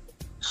say,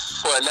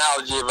 for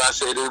analogy, if I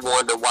say they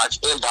wanted to watch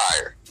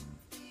Empire,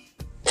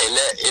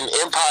 and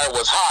Empire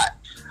was hot,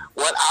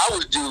 what I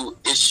would do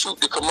is shoot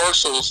the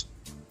commercials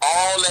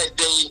all that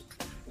day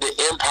the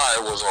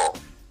Empire was on,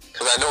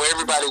 because I know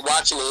everybody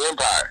watching the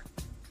Empire,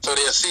 so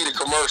they'll see the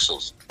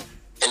commercials,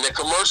 and the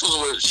commercials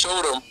would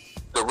show them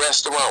the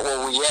restaurant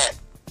where we at.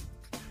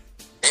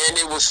 And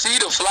they will see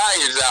the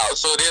flyers out,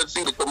 so they'll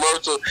see the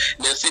commercial,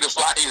 and they'll see the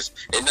flyers,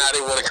 and now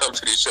they want to come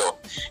to the show.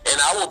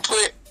 And I will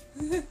put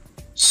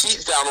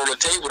sheets down on the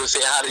table to say,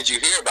 how did you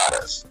hear about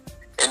us?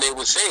 And they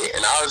would say it.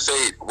 And I would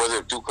say, was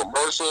it through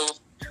commercials?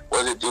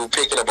 Was it through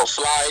picking up a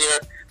flyer?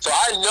 So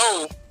I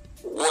know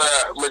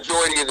where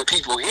majority of the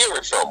people hear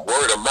it from,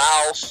 word of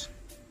mouth.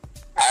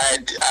 I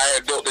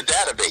had built the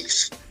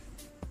database.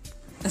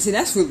 I see,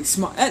 that's really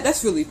smart.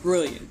 That's really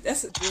brilliant.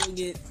 That's a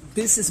brilliant,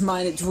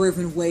 business-minded,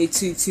 driven way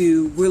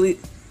to really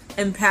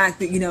impact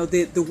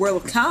the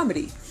world of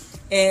comedy.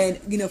 And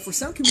for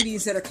some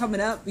comedians that are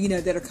coming up,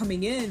 that are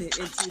coming into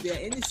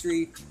the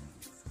industry,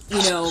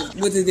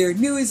 whether they're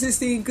new,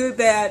 existing, good,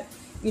 bad,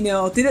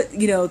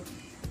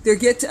 they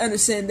get to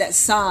understand that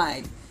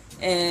side,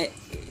 and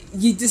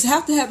you just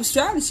have to have a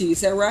strategy. Is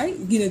that right?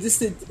 Yeah, you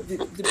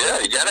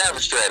gotta have a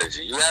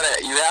strategy. You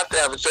have to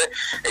have a strategy,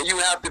 and you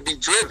have to be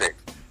driven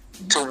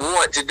to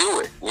want to do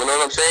it. You know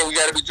what I'm saying? You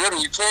got to be driven.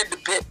 You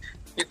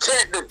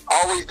can't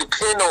always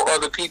depend on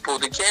other people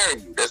to carry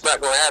you. That's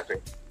not going to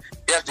happen.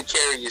 You have to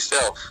carry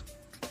yourself.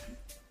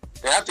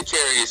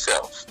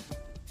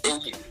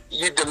 And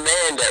you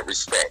demand that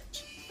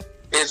respect.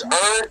 It's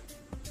earned,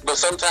 but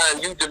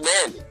sometimes you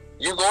demand it.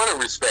 You're going to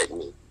respect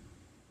me.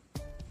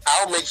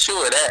 I'll make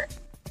sure of that.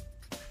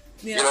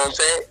 Yeah. You know what I'm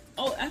saying?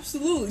 Oh,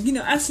 absolutely.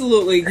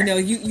 Absolutely.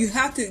 You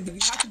have to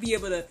be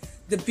able to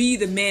be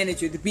the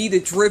manager, to be the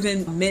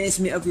driven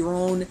management of your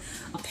own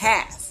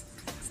path,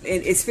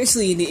 and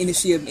especially in the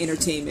industry of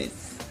entertainment.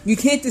 You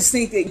can't just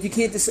think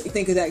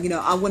of that.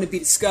 I want to be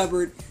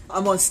discovered.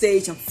 I'm on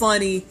stage. I'm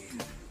funny.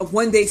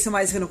 One day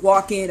somebody's going to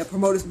walk in, a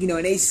promoter,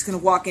 an agent's going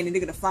to walk in, and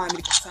they're going to find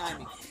me to sign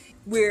me.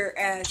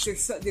 Whereas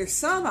there's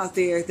some out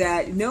there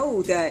that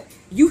know that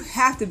you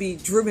have to be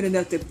driven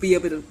enough to be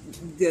able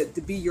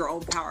to be your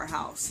own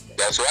powerhouse.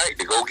 That's right.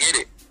 To go get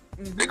it.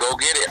 Mm-hmm. To go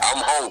get it.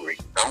 I'm hungry.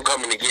 I'm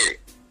coming to get it.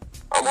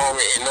 I'm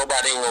hungry, and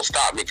nobody ain't gonna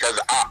stop me, because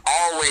I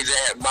always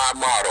had my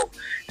motto.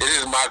 This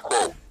is my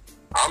quote.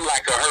 I'm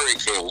like a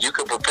hurricane. You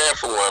can prepare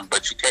for one,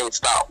 but you can't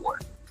stop one.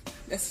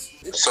 There's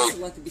a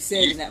lot to be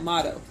said in that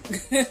motto.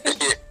 You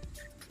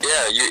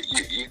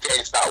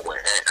can't stop one.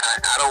 And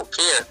I don't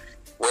care.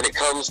 When it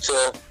comes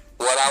to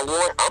what I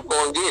want, I'm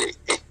going to get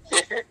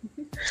it.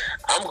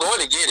 I'm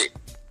going to get it.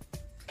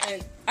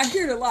 And I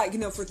hear it a lot,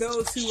 for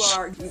those who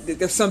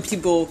there's some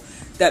people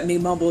that may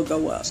mumble and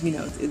go up,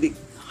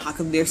 how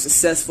come they're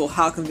successful?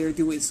 How come they're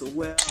doing so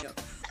well?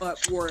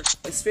 Or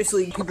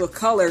especially people of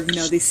color,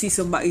 they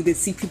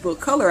see people of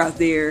color out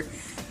there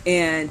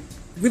and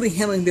really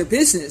handling their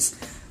business,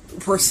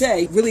 per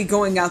se, really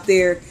going out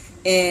there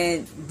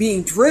and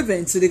being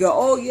driven. So they go,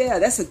 oh yeah,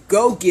 that's a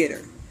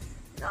go-getter.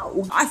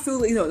 No, I feel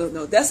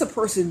no. That's a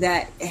person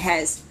that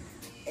is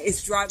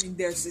driving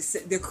their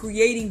success. They're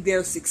creating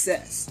their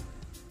success.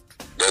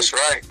 That's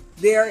right.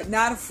 They're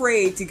not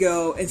afraid to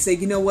go and say,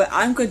 you know what,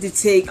 I'm going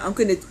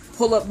to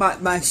pull up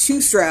my shoe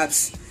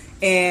straps,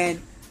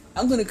 and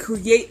I'm going to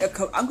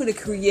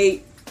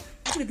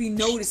be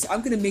noticed.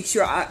 I'm going to make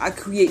sure I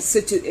create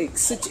such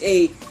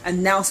a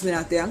announcement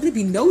out there. I'm going to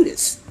be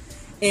noticed,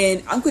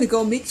 and I'm going to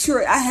go make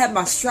sure I have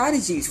my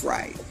strategies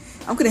right.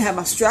 I'm going to have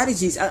my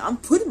strategies. I'm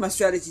putting my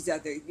strategies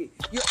out there.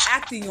 You're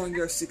acting on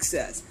your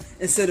success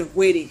instead of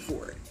waiting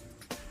for it.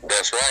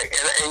 That's right.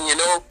 And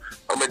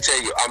I'm going to tell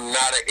you, I'm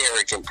not an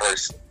arrogant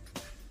person.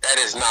 That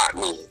is not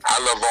me. I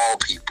love all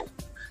people.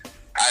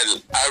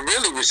 I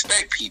really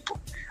respect people.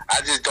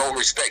 I just don't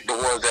respect the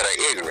ones that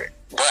are ignorant.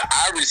 But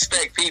I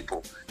respect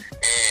people.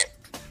 And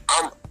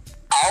I've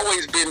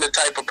always been the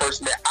type of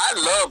person that I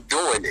love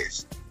doing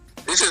this.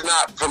 This is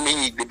not for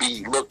me to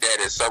be looked at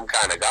as some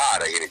kind of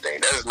God or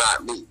anything. That is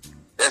not me.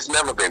 That's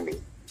never been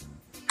me.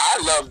 I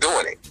love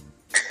doing it.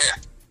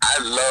 I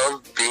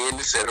love being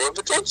the center of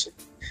attention.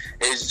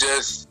 It's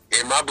just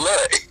in my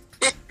blood.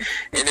 And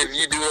if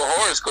you do a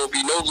horoscope,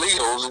 you know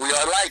Leos, we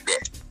are like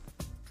that.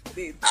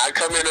 I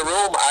come in the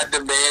room, I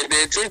demand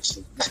the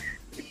attention.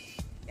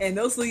 And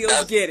those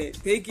Leos get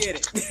it. They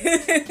get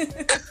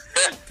it.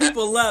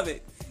 People love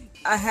it.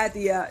 I had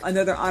the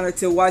another honor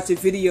to watch a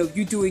video of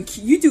you do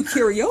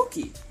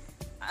karaoke.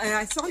 And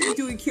I saw you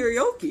doing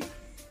karaoke.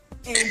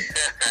 And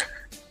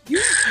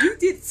you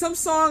did some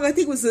song, I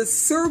think it was a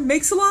Sir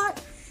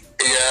Mix-a-Lot.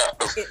 Yeah.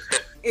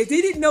 If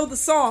they didn't know the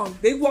song,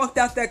 they walked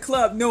out that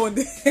club knowing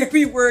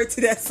every word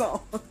to that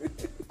song. Oh,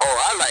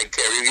 I like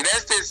karaoke.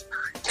 That's just,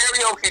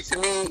 karaoke to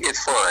me is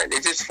fun.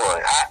 It's just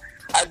fun.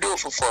 I do it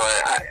for fun.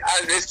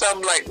 It's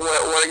something like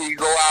when you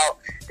go out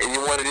and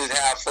you want to just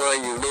have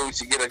fun, you lose,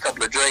 you get a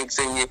couple of drinks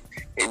in you,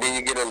 and then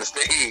you get on the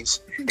stage.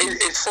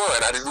 It's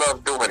fun. I just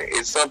love doing it.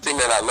 It's something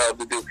that I love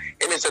to do.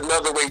 And it's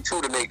another way,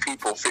 too, to make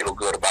people feel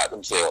good about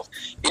themselves.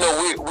 You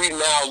know, we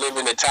now live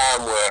in a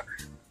time where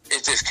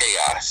it's just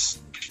chaos.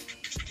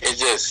 It's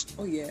just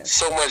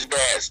so much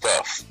bad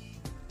stuff.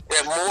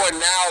 That more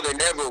now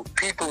than ever,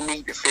 people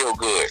need to feel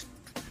good.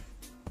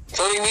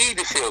 So they need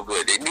to feel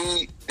good. They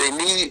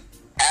need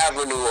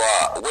avenue,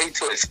 a way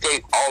to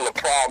escape all the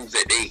problems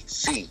that they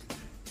see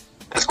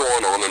that's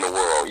going on in the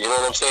world. You know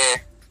what I'm saying?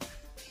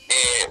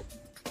 And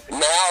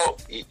now,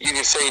 you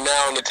can say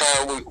now in the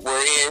time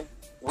we're in,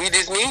 we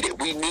just need it.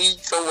 We need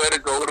somewhere to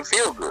go to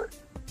feel good.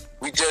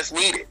 We just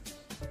need it.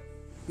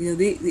 You know,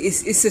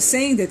 it's a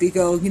saying that they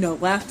go, you know,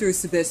 laughter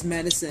is the best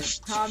medicine.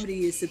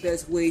 Comedy is the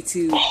best way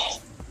to,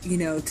 you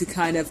know,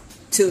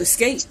 to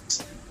escape.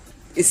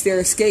 It's their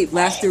escape.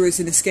 Laughter is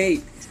an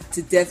escape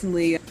to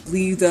definitely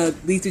leave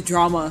the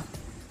drama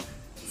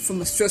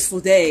from a stressful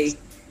day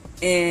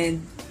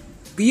and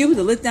be able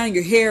to let down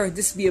your hair and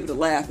just be able to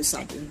laugh at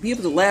something. Be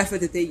able to laugh at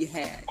the day you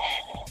had.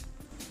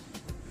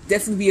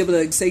 Definitely be able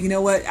to say, you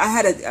know what,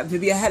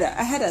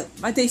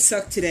 my day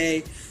sucked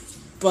today,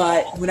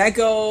 but when I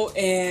go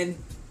and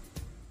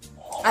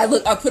I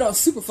put on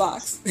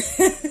Superfox.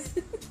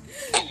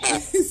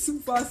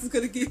 Superfox is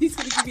gonna give me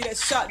that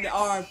shot in the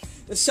arm,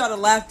 the shot of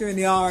laughter in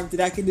the arm that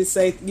I can just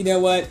say, you know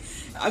what,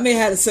 I may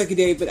have had a sucky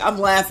day, but I'm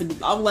laughing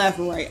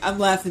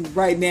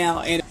right now,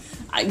 and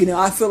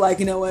I feel like,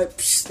 you know what,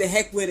 the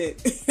heck with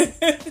it.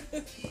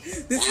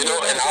 You know,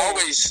 and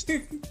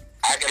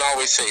I can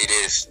always say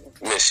this,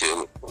 Miss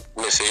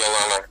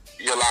Yolanda,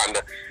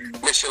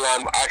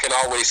 I can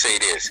always say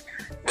this,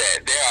 that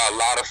there are a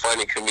lot of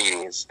funny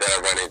comedians that I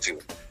run into.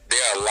 There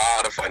are a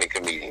lot of funny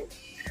comedians.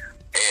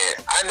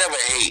 And I never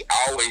hate.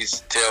 I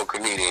always tell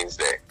comedians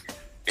that,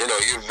 you know,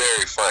 you're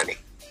very funny.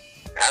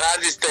 And I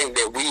just think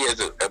that we as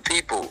a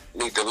people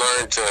need to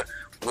learn to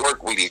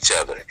work with each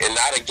other and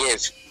not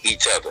against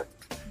each other.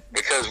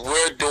 Because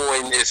we're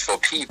doing this for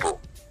people.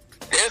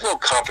 There's no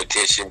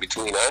competition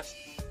between us.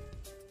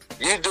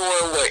 You're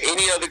doing what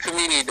any other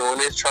comedian doing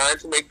is trying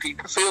to make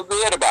people feel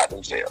good about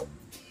themselves.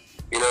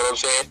 You know what I'm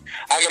saying?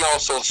 I can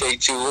also say,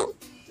 too,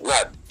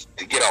 not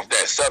to get off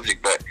that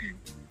subject, but,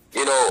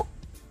 you know,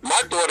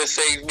 my daughter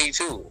saved me,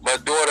 too. My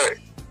daughter,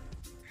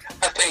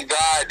 I thank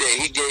God that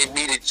he gave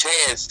me the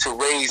chance to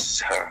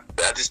raise her.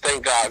 I just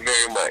thank God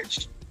very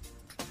much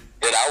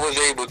that I was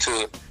able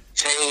to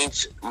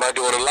change my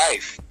daughter's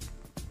life.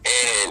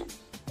 And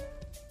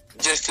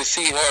just to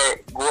see her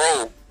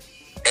grow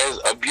as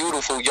a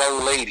beautiful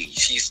young lady.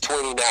 She's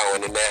 20 now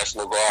in the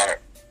National Guard.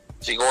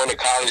 She's going to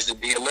college to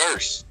be a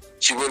nurse.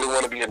 She really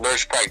want to be a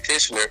nurse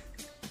practitioner,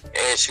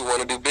 and she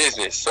want to do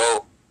business.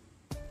 So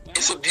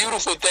it's a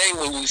beautiful thing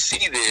when you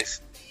see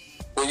this.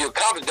 When you're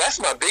comedy, that's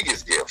my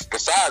biggest gift.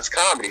 Besides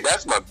comedy,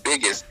 that's my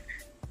biggest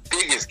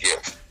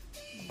gift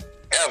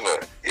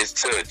ever, is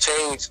to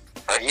change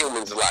a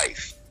human's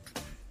life.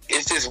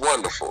 It's just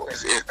wonderful.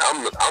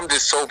 I'm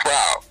just so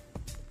proud.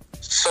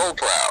 So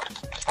proud.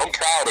 I'm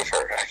proud of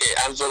her.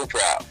 I'm so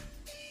proud.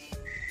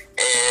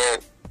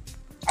 And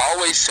I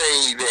always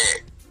say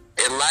that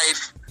in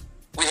life,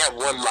 we have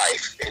one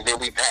life, and then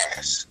we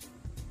pass.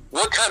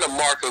 What kind of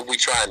mark are we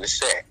trying to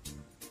set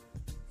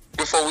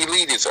before we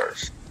leave this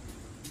earth?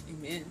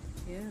 Amen.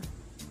 Yeah.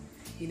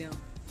 You know,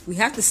 we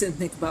have to sit and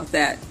think about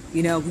that.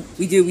 You know,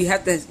 we do. We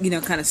have to, you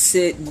know, kind of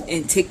sit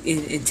and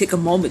take a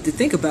moment to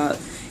think about,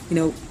 you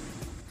know,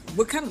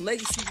 what kind of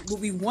legacy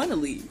would we want to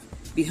leave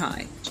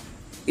behind?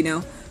 You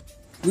know,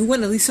 we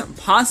want to leave something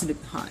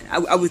positive behind.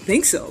 I would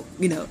think so.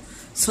 You know,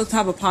 some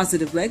type of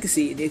positive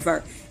legacy. And if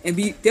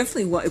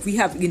we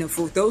have, you know,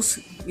 for those,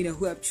 you know,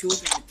 who have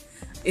children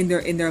in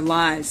their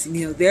lives,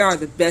 you know, they are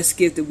the best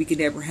gift that we could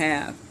ever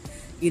have.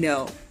 You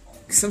know,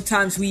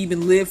 sometimes we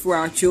even live for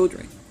our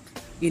children.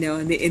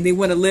 and they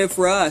want to live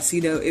for us,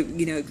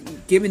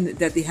 given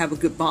that they have a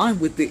good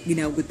bond with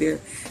with their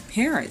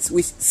parents,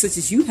 such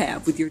as you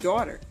have with your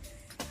daughter.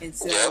 And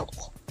so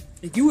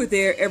you were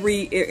there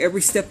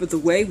every step of the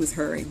way with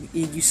her, and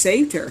you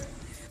saved her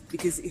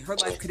because her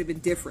life could have been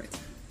different.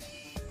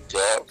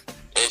 Yeah,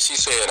 and she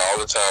said all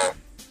the time.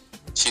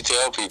 She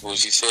tell people,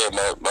 she said,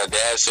 my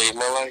dad saved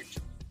my life.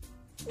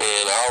 And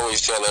I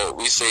always tell her,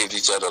 we saved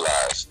each other's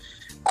lives.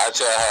 I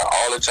tell her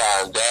all the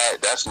time,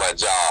 Dad, that's my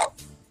job.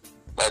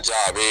 My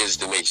job is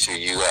to make sure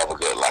you have a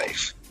good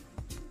life.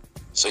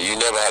 So you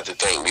never have to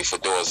thank me for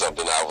doing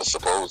something I was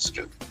supposed to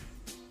do.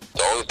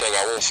 The only thing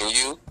I want from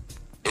you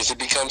is to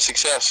become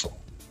successful.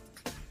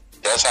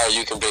 That's how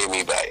you can pay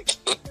me back.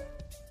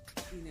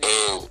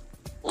 And,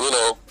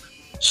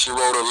 she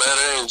wrote a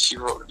letter, and she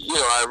wrote,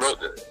 I wrote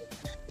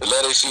the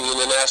letter. She was in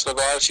the National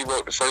Guard. She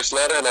wrote the first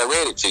letter, and I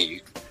read it to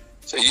you.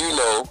 So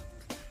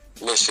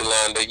Miss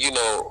Yolanda,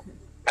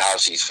 how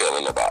she's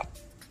feeling about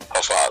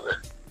her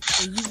father.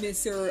 And you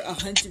miss her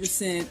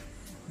 100%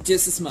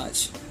 just as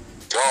much.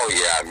 Oh,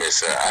 yeah, I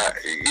miss her.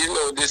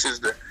 This is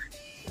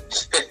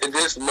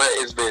this month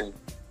has been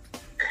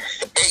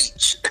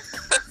H.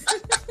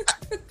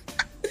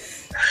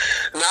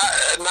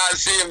 not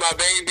seeing my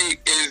baby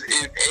is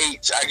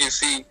H. I can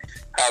see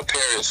how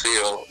parents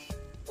feel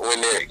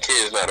when their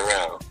kid's not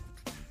around.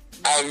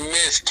 I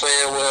miss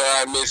playing with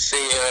her. I miss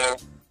seeing her.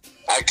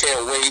 I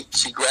can't wait.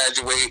 She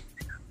graduate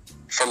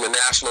from the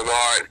National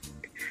Guard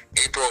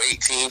April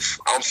 18th.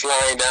 I'm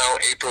flying down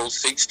April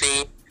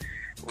 16th.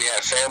 We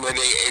have Family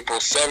Day April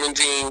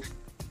 17th.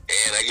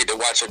 And I get to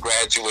watch her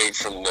graduate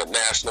from the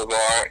National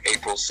Guard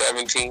April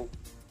 18th.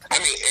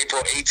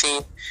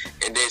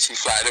 And then she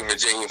fly to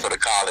Virginia for the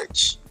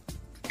college.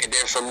 And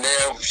then from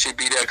there, she'll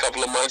be there a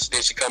couple of months.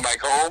 Then she come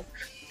back home.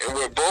 And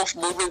we're both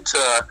moving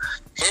to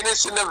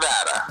Henderson,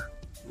 Nevada.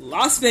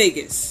 Las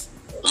Vegas.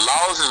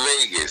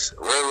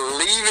 We're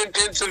leaving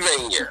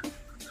Pennsylvania.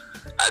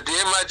 I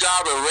did my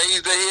job and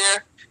raised her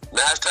here.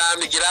 Now it's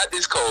time to get out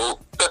this cold.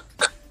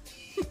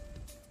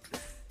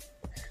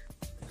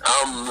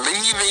 I'm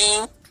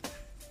leaving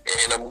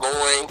and I'm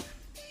going.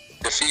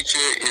 The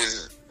future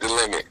is the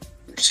limit.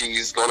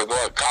 She's going to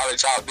go to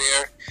college out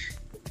there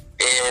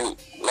in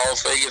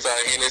Las Vegas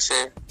or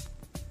Henderson.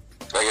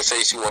 Like I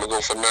say, she want to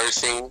go for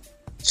nursing.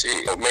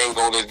 Her main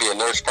goal is to be a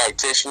nurse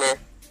practitioner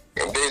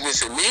in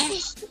business. And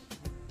me,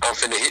 I'm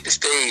finna hit the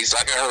stage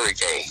like a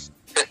hurricane.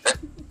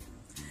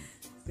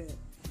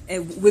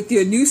 And with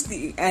your new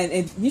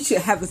and you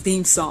should have a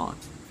theme song.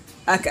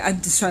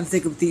 I'm just trying to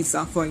think of a theme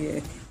song for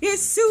you.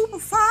 It's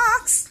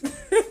Superfox.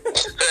 Hit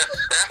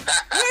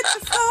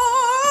the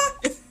floor.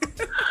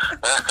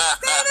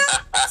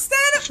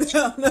 Stand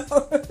up. No.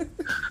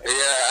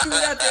 Yeah. Do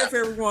it out there for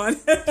everyone.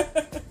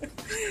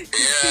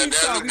 Yeah,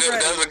 that's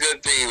a good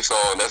theme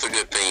song. I'm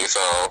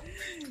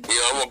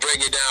gonna break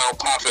it down,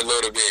 pop it a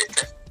little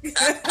bit.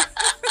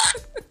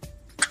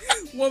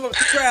 Warm up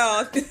the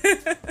crowd.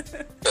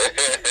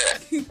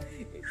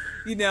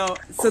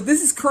 So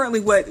this is currently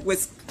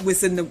what's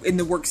in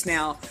the works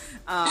now.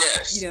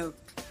 Yes.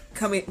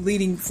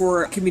 Leading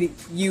for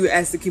you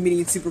as the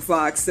comedian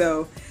Superfox.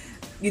 So,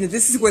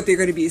 this is what they're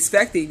going to be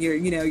expecting.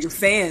 Your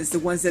fans, the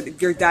ones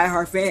your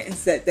diehard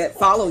fans that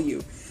follow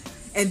you,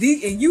 and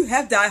you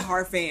have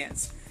diehard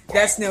fans.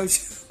 That's no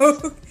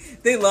joke.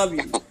 They love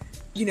you.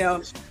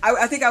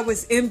 I think I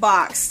was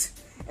inboxed,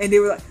 and they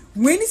were like,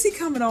 "When is he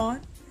coming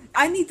on?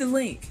 I need the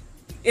link."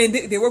 And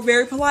they were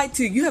very polite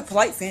too. You have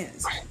polite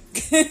fans.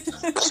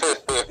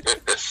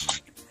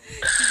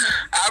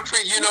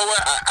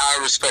 I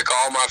respect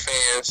all my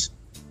fans.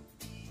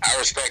 I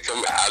respect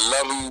them. I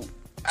love them.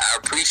 I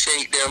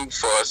appreciate them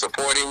for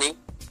supporting me.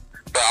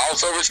 But I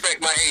also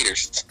respect my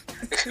haters.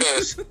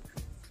 Because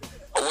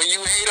when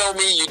you hate on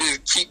me, you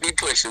just keep me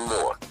pushing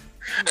more.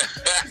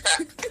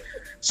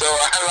 So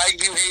I like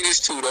you haters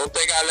too. Don't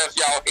think I left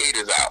y'all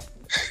haters out.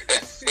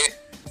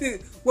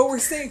 Dude, what we're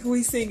saying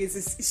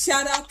is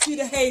shout out to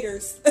the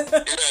haters. Yeah,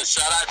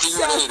 shout out to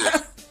you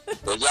haters.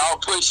 Because y'all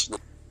push me.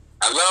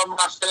 I love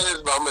my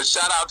fans, but I'm going to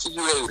shout out to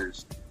you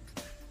haters.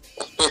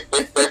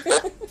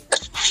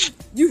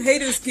 You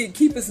haters can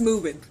keep us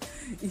moving.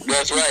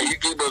 That's right. You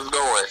keep us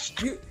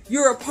going.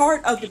 You're a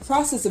part of the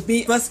process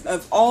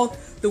of all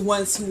the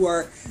ones who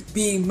are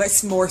being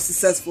much more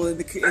successful in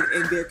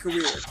their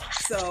career.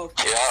 So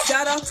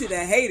shout out to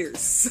the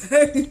haters.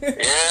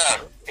 Yeah.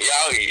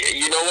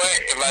 You know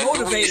what? If I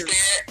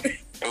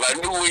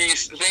knew where you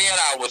stand,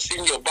 I would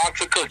send you a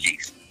box of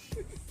cookies.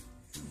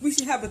 We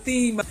should have a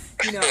theme, a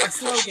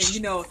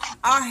slogan.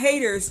 Our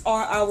haters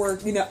are our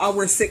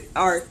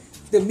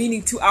the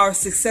meaning to our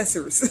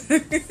successors.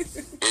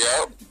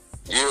 Yeah,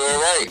 you're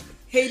right.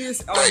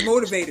 Haters are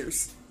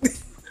motivators.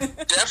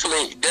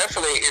 Definitely.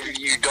 If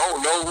you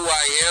don't know who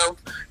I am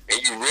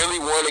and you really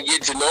want to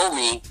get to know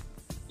me,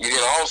 you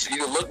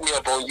can look me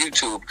up on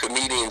YouTube,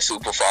 Comedian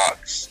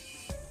Superfox.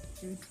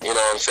 You know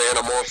what I'm saying?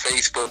 I'm on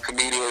Facebook,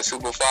 Comedian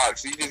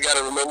Superfox. You just got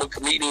to remember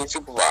Comedian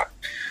Superfox.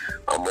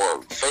 I'm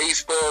on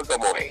Facebook.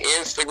 I'm on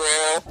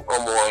Instagram.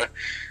 I'm on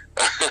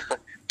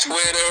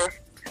Twitter.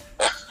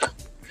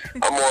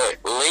 I'm on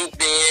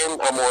LinkedIn.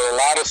 I'm on a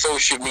lot of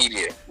social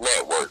media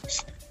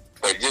networks.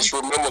 But just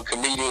remember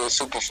Comedian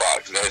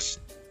Superfox. That's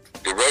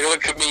the regular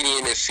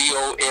comedian is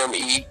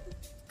COMEDIAN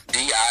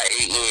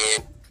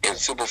and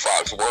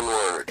Superfox, one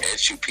word,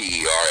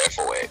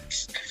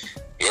 SUPERFOX.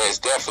 Yes,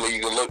 definitely.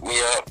 You can look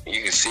me up.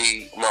 You can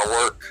see my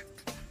work.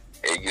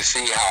 And you can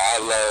see how I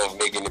love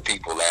making the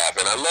people laugh.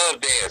 And I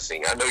love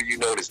dancing. I know you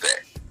noticed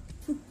that.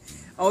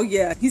 Oh,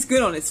 yeah. He's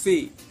good on his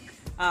feet.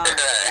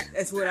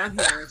 That's what I'm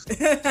hearing.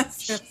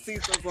 See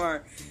so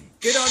far.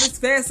 Good on his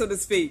fast on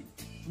his feet.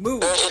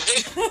 Move.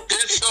 Just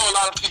so a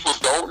lot of people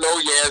don't know,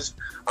 yes,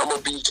 I'm a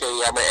BK.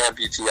 I'm an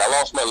amputee. I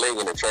lost my leg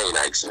in a train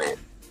accident.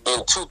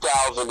 In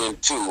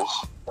 2002,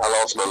 I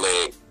lost my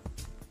leg.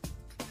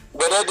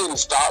 But that didn't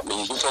stop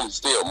me from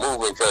still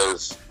moving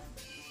because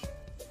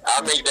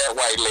I make that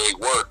white leg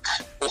work.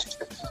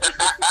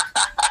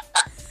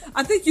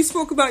 I think you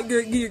spoke about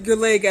your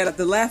leg at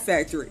the Laugh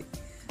Factory.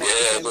 Yeah,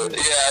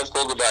 I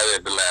spoke about it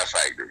at the Laugh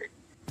Factory.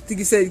 I think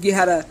you said you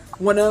had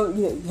one.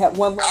 You had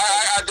one.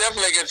 I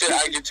definitely can tell.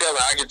 I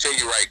can tell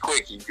you right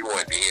quick if you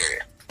want to hear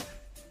it.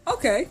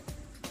 Okay.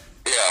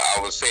 Yeah,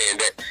 I was saying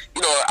that.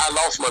 I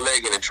lost my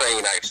leg in a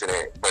train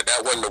accident, but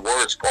that wasn't the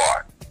worst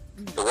part.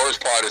 The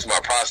worst part is my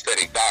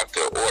prosthetic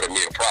doctor ordered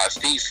me a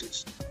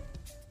prosthesis.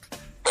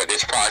 But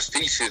this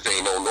prosthesis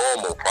ain't no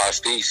normal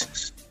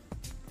prosthesis.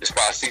 This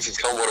prosthesis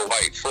come with a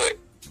white foot.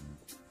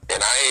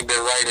 And I ain't been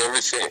right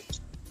ever since.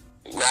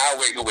 Now I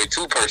wake up with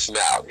two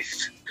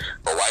personalities.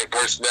 A white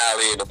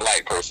personality and a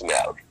black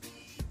personality.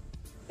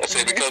 I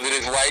said because of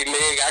this white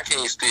leg, I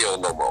can't steal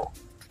no more.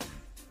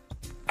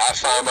 I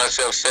find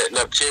myself setting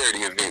up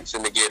charity events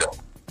in the ghetto.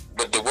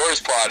 But the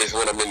worst part is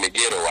when I'm in the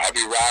ghetto. I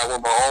be riding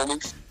with my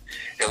homies,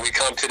 and we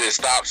come to this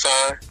stop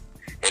sign,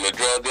 and the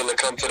drug dealer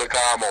come to the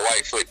car, my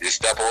white foot just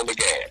step on the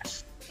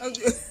gas.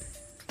 Okay.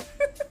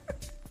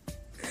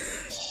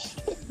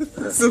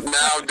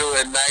 Now I'm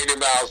doing 90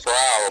 miles per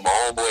hour. My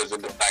homeboys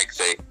in the back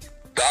say,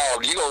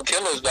 "Dog, you gonna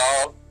kill us,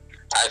 dog?"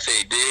 I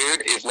say,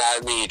 "Dude, it's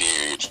not me,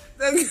 dude.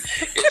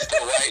 It's the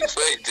white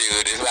foot,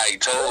 dude. It's like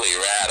totally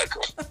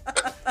radical."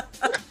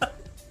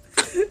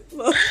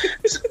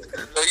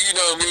 So you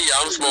know me,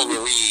 I'm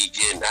smoking weed,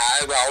 getting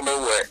high, I don't know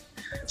what.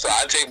 So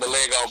I take my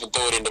leg off and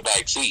throw it in the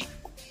back seat.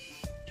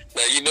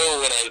 Now you know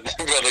when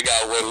a brother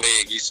got one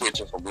leg, he's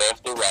switching from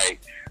left to right,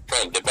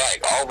 front to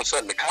back. All of a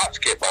sudden the cops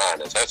get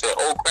behind us. I said,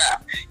 "Oh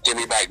crap, give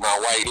me back my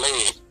white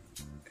leg."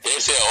 They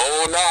said,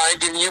 "Oh no, I ain't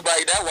giving you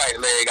back that white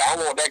leg. I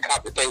don't want that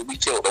cop to think we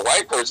killed the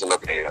white person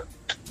up there."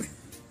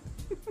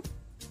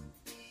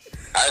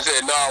 I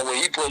said, "No,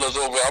 when he pull us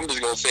over, I'm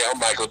just gonna say I'm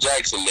Michael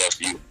Jackson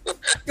nephew."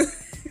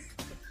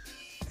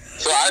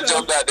 So I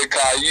jumped out the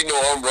car.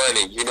 I'm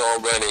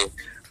running.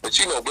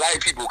 But black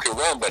people can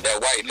run, but that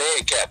white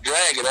leg kept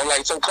dragging. I'm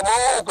like, "So come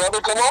on,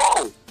 brother, come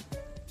on."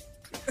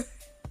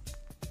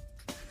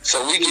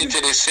 So we get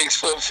to this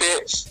 6-foot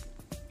fence,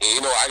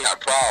 and I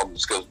got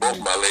problems because both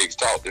my legs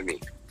talk to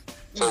me.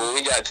 So when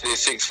we got to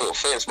this 6-foot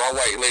fence, my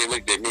white leg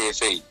looked at me and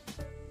said,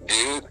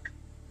 "Dude,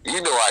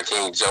 you know I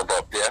can't jump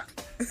up there.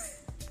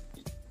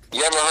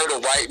 You ever heard a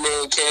white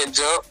man can't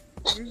jump?"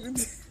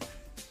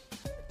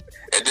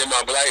 And then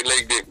my black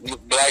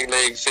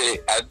leg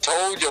said, "I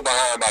told you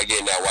behind by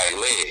getting that white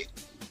leg.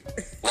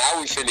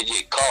 Now we finna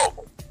get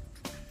caught."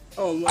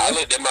 Oh, Lord. I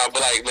looked at my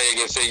black leg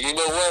and said, "You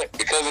know what?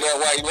 Because of that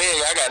white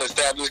leg, I got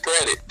established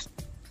credit."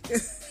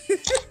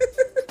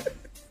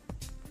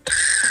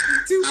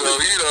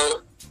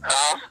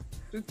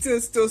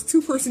 Just those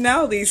two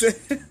personalities. It's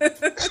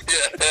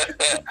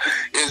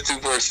two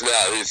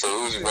personalities. So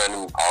who's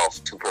running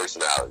off two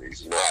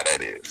personalities? You know how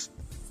that is.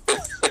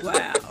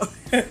 Wow.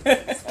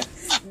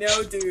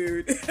 No,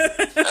 dude.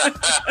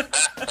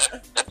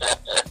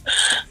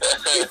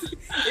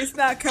 It's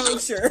not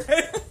kosher.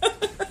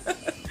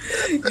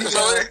 It's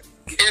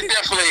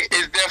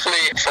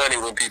definitely funny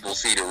when people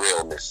see the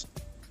realness.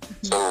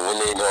 So when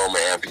they know I'm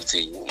an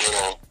amputee,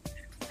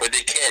 but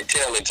they can't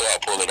tell until I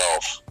pull it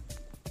off.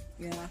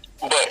 Yeah.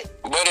 But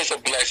it's a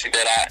blessing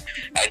that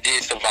I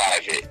did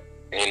survive it.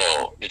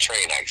 The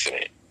train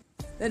accident.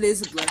 That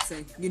is a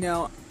blessing.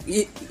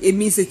 It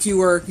means that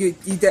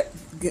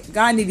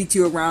God needed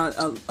you around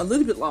a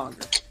little bit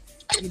longer.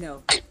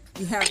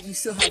 You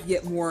still have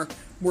yet more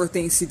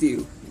things to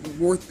do,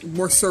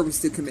 more service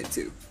to commit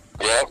to.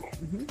 Yep.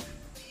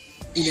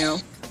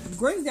 Mm-hmm.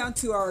 Going down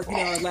to our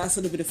last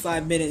little bit of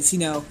 5 minutes.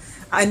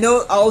 I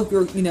know all of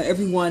your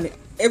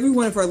every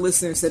one of our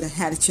listeners that have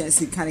had a chance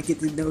to kind of get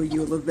to know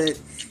you a little bit.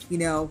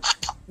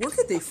 Where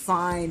could they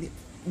find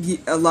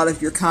a lot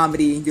of your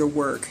comedy and your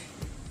work?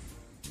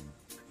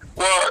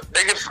 Well,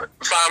 they can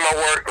find my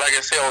work, like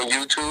I said, on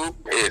YouTube.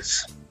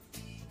 It's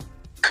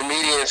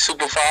Comedian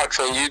Superfox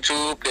on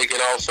YouTube. They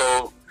can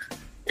also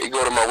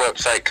go to my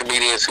website,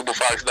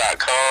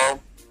 comediansuperfox.com.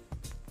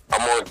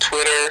 I'm on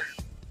Twitter,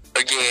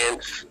 again,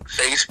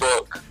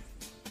 Facebook,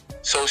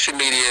 social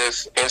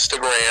medias,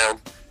 Instagram.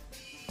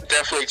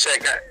 Definitely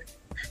check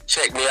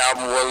me out.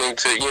 I'm willing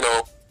to,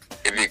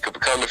 if you could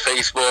come to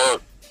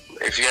Facebook.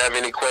 If you have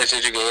any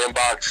questions, you can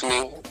inbox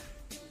me.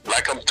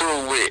 like I'm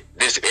through with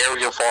this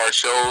area for our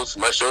shows.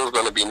 My show's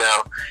going to be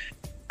now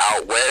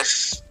out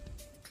west.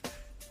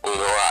 You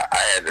know, I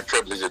had the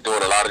privilege of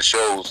doing a lot of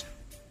shows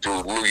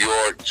through New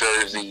York,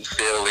 Jersey,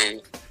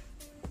 Philly,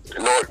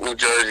 North New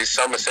Jersey,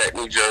 Somerset,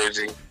 New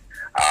Jersey.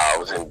 I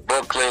was in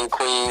Brooklyn,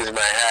 Queens,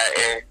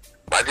 Manhattan.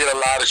 I did a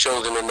lot of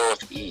shows in the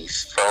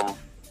Northeast, from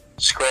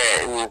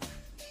Scranton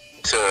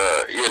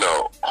to, you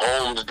know,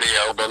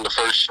 Holmesdale. Done the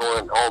first show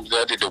in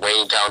Holmesdale. I did the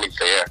Wayne County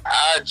Fair.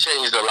 I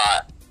changed a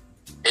lot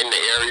in the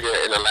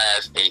area in the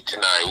last 8 to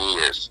 9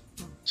 years.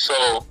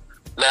 So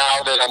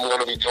now that I'm going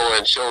to be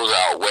doing shows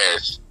out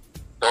west,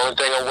 the only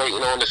thing I'm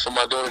waiting on is for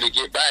my daughter to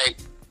get back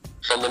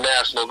from the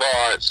National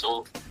Guard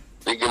so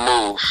we can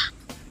move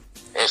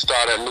and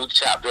start a new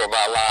chapter of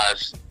our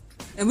lives.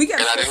 And we got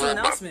a special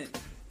announcement.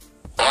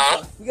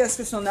 We got a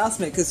special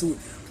announcement because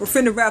we're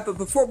finna wrap up.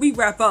 Before we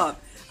wrap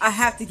up, I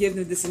have to give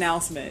them this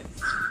announcement.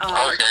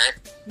 Okay.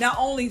 Not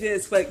only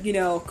this, but, you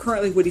know,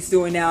 currently what he's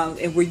doing now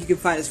and where you can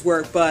find his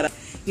work, but,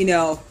 you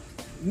know,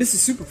 Mr.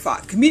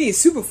 Superfox, comedian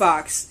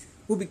Superfox,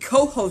 will be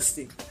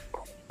co-hosting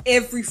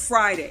every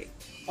Friday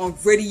on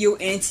radio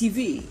and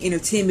TV,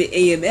 Entertainment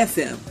AM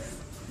FM,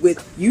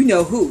 with you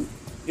know who,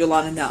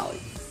 Yolanda Nolly.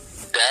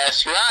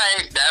 That's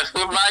right. That's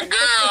with my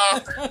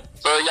girl.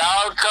 So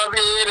y'all come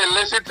in and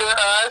listen to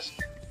us.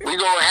 We're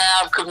going to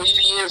have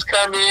comedians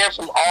come in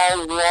from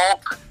all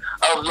walk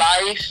of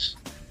life.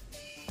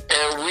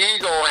 And we're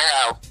going to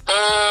have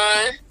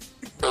fun.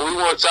 And we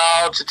want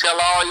y'all to tell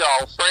all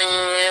y'all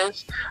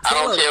friends. I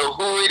don't care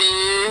who it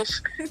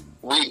is.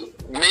 We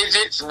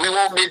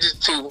want midgets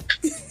too.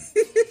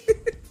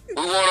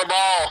 We want them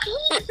all.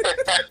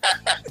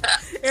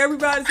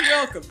 Everybody's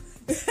welcome.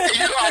 You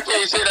know I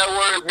can't say that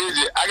word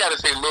midget. I gotta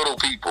say little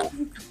people.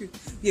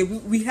 Yeah,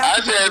 we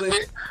have to.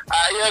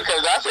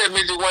 Because I said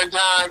midget one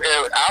time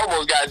and I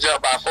almost got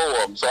jumped by 4 of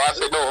them. So I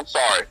said, no, I'm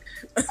sorry.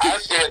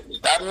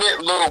 I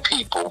meant little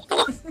people.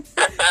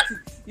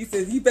 You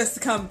said you best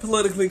become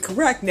politically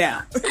correct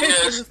now.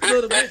 Yes.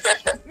 You know.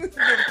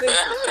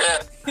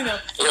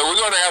 Yeah, we're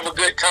gonna have a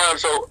good time.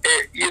 So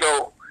you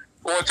know,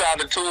 I want y'all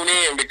to tune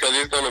in because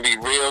it's gonna be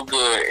real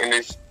good. And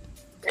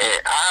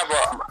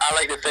I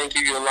like to thank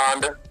you,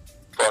 Yolanda,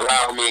 for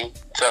allowing me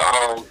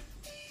to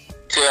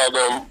tell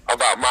them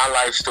about my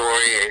life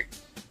story and,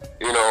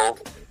 you know,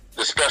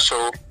 the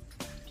special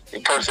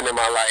person in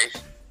my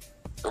life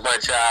with my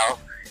child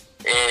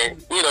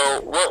and, you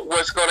know,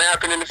 what's going to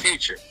happen in the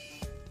future.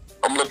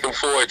 I'm looking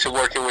forward to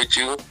working with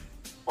you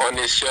on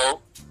this show,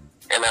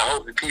 and I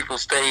hope that people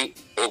stay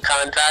in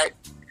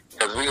contact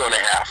because we're going to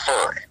have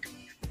fun.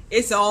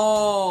 It's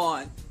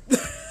on.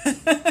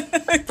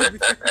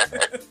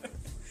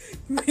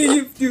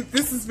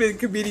 This has been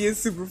Comedian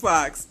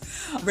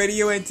Superfox,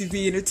 Radio and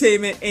TV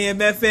Entertainment, AM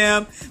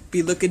FM.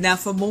 Be looking out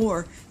for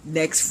more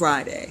next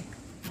Friday.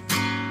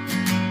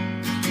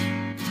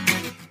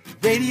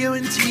 Radio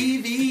and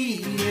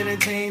TV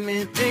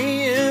Entertainment,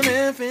 AM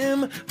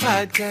FM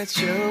podcast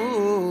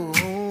show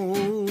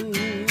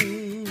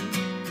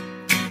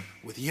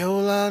with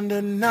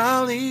Yolanda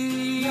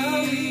Nolly.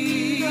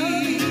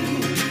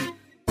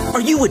 Are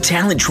you a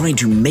talent trying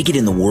to make it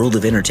in the world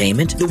of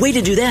entertainment? The way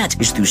to do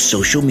that is through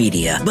social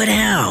media. But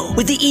how?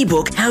 With the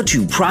ebook, How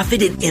to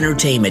Profit in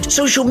Entertainment,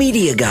 Social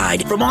Media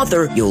Guide from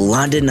author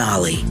Yolanda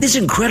Nolly. This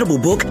incredible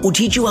book will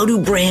teach you how to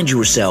brand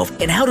yourself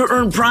and how to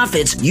earn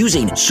profits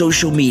using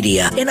social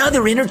media and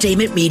other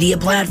entertainment media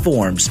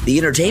platforms. The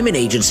entertainment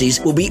agencies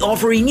will be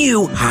offering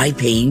you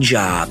high-paying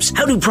jobs.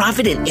 How to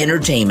Profit in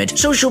Entertainment,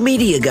 Social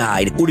Media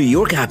Guide. Order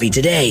your copy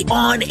today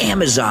on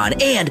Amazon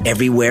and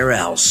everywhere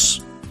else.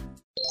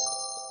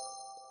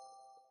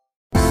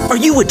 Are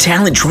you a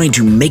talent trying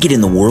to make it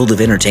in the world of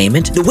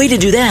entertainment? The way to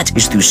do that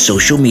is through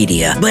social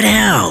media. But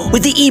how?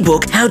 With the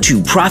ebook, How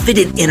to Profit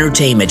in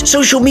Entertainment,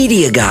 Social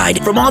Media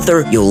Guide from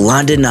author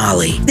Yolanda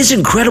Nolly. This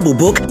incredible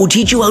book will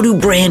teach you how to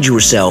brand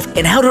yourself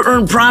and how to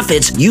earn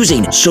profits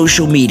using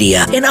social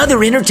media and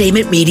other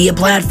entertainment media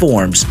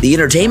platforms. The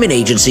entertainment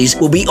agencies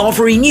will be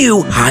offering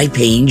you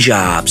high-paying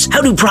jobs. How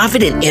to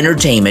Profit in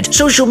Entertainment,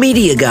 Social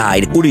Media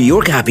Guide. Order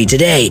your copy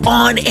today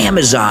on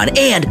Amazon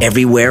and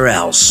everywhere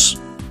else.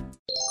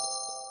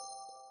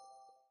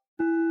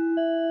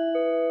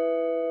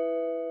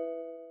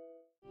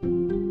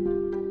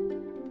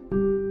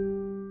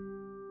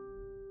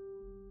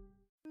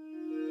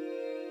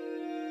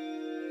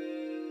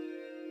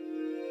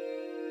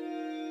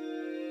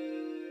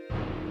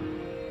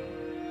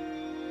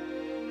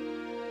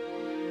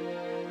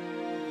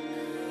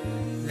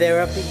 There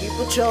are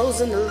people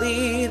chosen to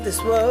lead this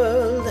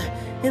world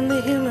in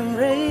the human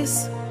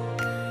race,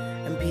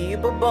 and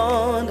people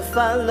born to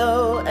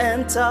follow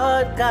and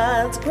taught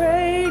God's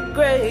great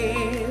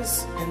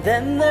grace. And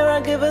then there are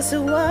givers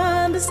who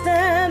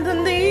understand the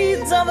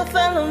needs of a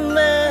fellow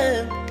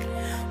man.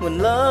 When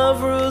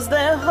love rules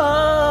their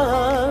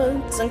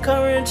hearts and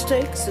courage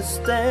takes a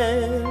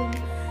stand,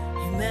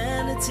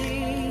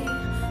 humanity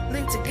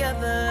linked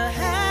together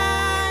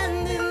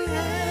hand in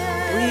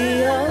hand.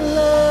 We are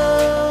love,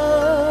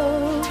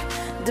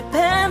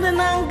 depending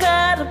on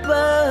God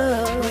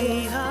above.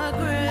 We are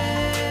grace,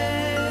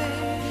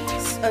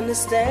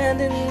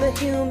 understanding the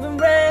human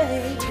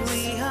race.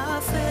 We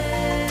are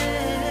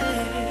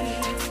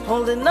faith,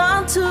 holding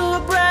on to a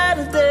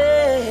brighter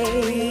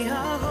day. We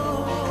are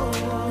hope,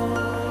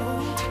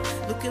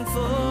 looking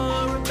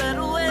for a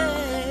better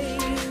way.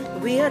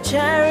 We are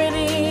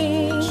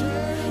charity,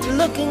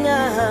 looking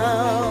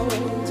out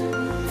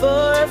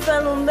for a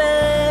fellow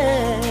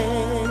man.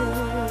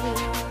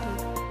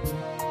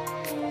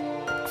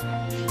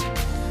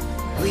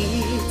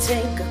 We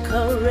take a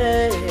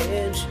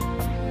courage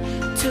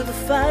to the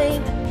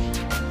fight,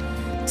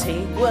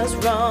 take what's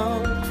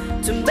wrong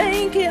to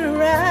make it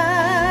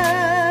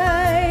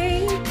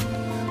right.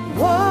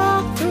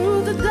 Walk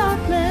through the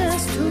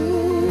darkness to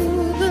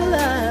the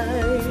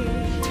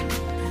light,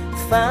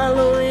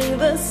 following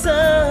the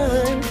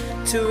sun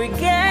to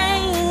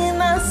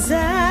regain our sight.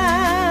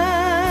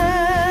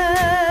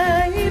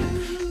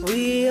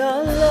 We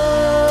are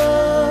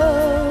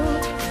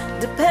love,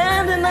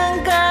 depending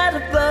on God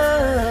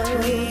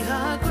above. We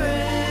are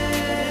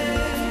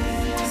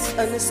grace,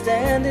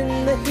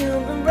 understanding the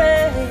human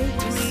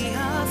race. We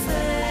are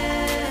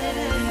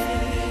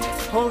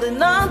faith,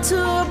 holding on to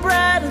a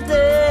brighter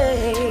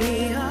day.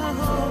 We are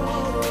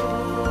hope,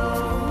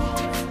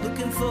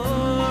 looking for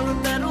a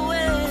better way.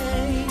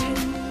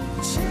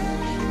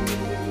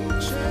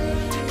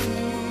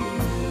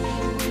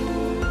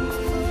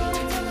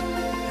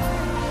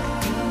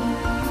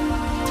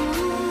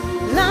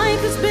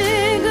 Life is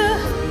bigger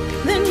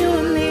than you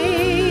and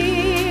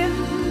me.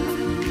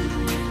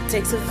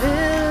 Takes a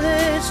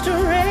village to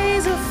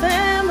raise a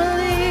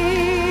family.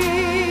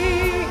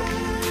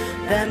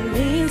 That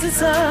means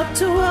it's up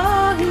to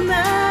all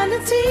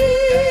humanity.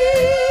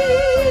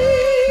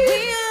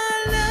 We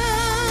are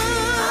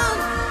love.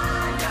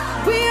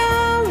 We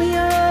are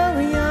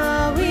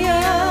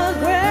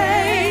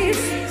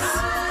grace.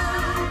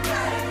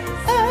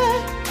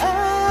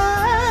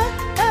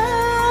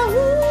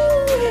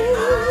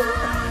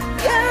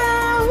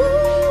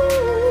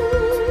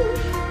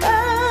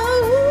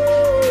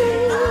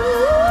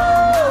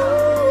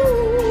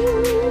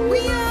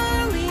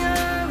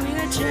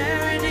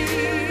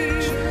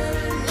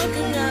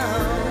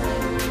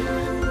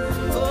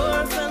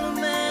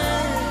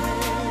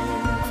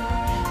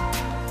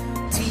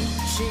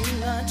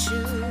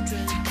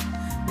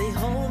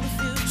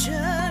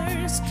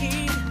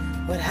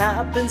 What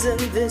happens in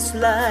this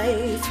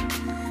life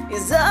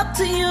is up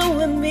to you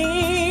and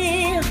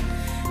me.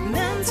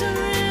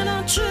 Mentoring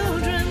our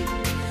children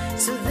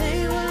so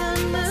they will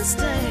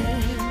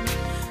understand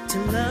to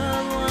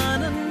love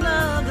one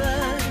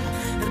another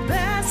the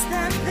best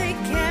that they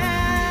can.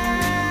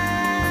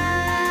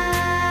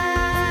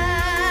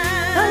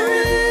 I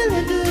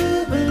really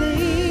do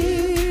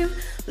believe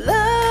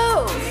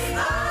love.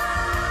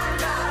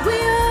 We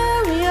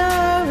are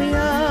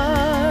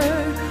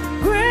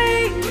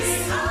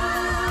grace.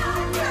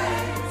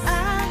 I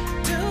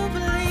do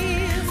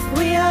believe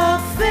we are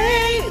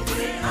faith.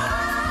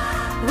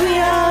 We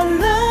are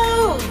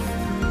love.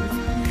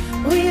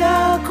 We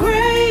are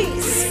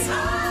grace.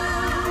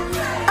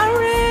 I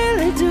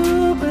really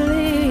do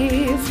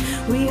believe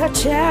we are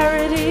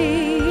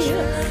charity,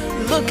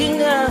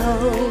 looking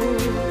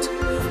out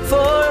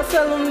for a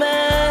fellow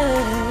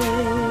man.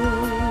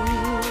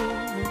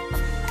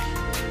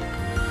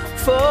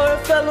 For a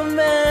fellow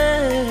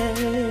man.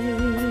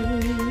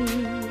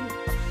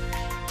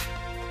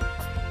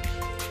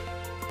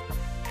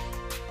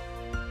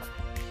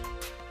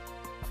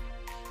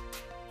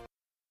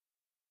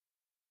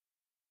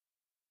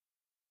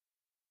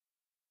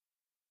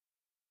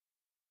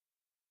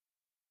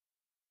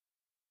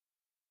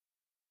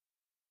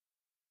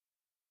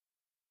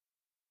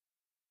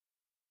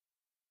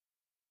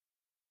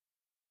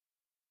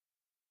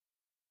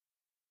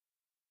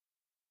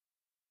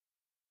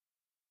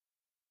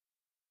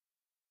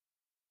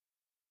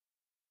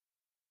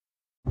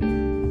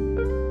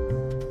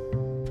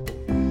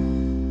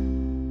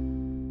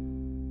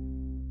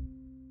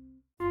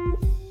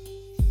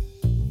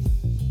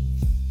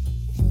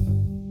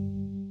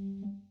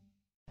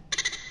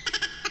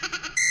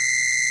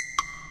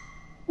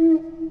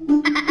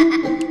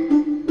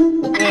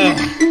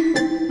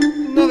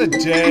 Another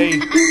day,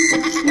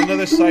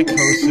 another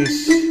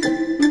psychosis.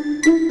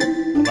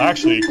 Well,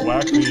 actually,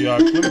 Quack, the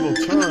clinical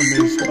term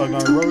is a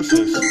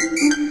neurosis.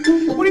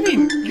 What do you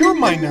mean? You're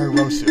my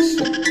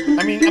neurosis.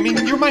 I mean,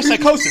 you're my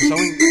psychosis. I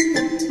mean,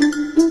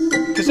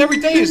 because every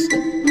day is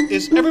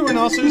everyone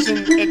else's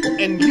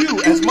and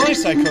you as my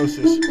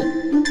psychosis.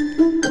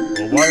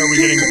 Well, why are we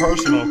getting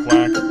personal,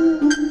 Quack?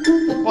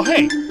 Well,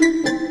 hey,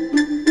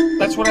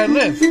 that's what I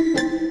live.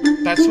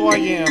 That's who I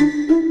am.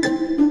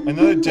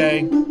 Another day,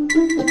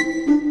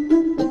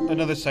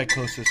 another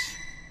psychosis.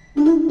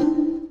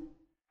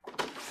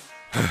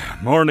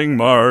 Morning,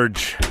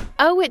 Marge.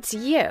 Oh, it's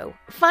you.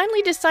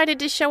 Finally decided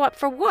to show up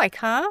for work,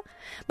 huh?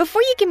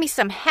 Before you give me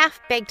some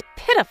half-baked,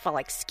 pitiful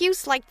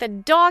excuse like the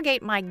dog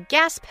ate my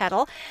gas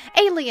pedal,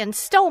 aliens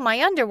stole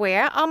my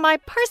underwear, or my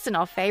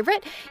personal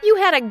favorite, you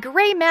had a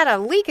gray matter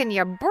leak in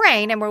your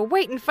brain and were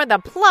waiting for the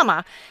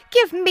plumber.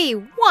 Give me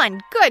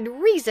one good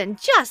reason,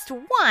 just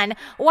one,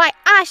 why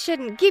I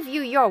shouldn't give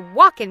you your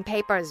walking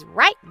papers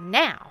right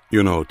now.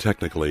 You know,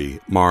 technically,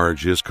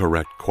 Marge is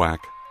correct, Quack.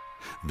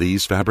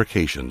 These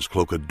fabrications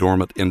cloak a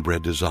dormant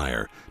inbred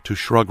desire to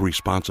shrug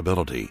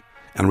responsibility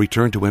and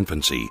return to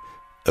infancy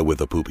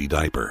with a poopy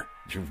diaper.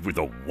 With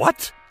a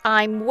what?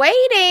 I'm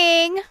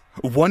waiting.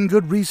 One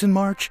good reason,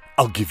 Marge?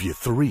 I'll give you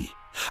 3.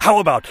 How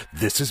about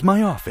this is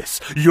my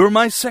office, you're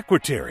my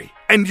secretary,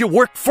 and you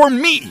work for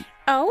me?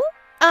 Oh?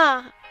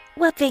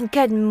 Well then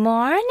good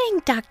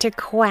morning, Dr.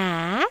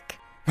 Quack.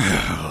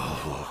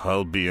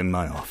 I'll be in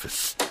my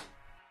office.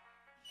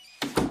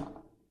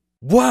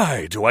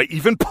 Why do I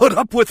even put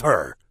up with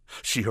her?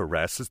 She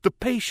harasses the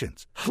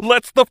patients,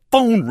 lets the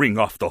phone ring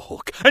off the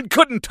hook, and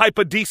couldn't type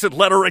a decent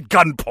letter at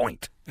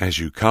gunpoint. As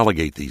you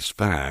colligate these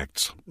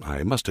facts,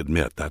 I must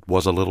admit that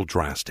was a little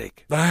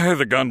drastic.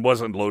 The gun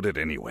wasn't loaded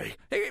anyway.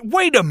 Hey,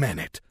 wait a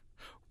minute.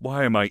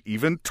 Why am I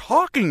even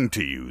talking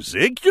to you,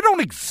 Zig? You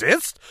don't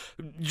exist.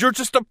 You're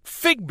just a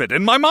figment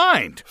in my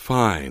mind.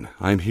 Fine.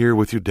 I'm here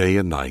with you day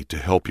and night to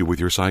help you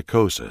with your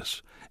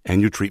psychosis. And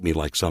you treat me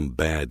like some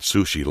bad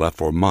sushi left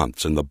for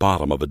months in the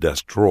bottom of a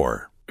desk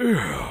drawer.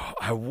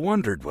 I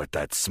wondered what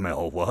that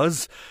smell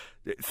was.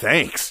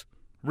 Thanks.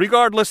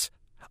 Regardless,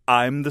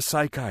 I'm the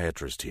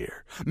psychiatrist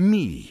here.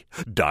 Me,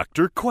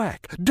 Dr.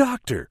 Quack.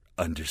 Doctor,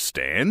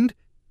 understand?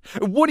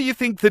 What do you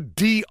think the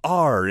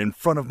DR in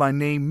front of my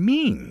name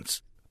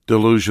means?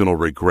 Delusional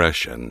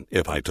regression,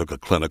 if I took a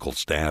clinical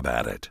stab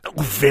at it.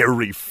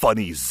 Very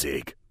funny,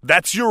 Zig.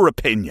 That's your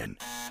opinion.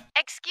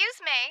 Excuse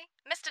me,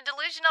 Mr.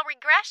 Delusional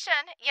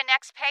Regression, your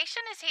next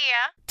patient is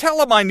here. Tell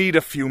him I need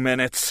a few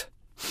minutes.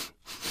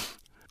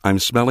 I'm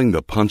smelling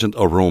the pungent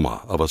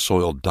aroma of a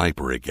soiled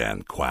diaper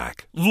again,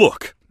 Quack.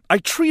 Look, I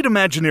treat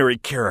imaginary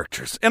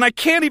characters, and I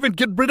can't even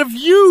get rid of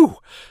you.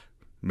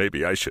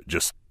 Maybe I should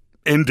just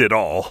end it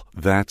all.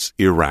 That's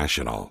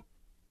irrational.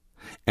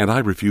 And I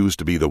refuse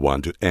to be the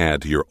one to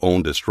add to your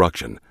own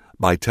destruction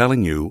by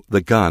telling you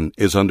the gun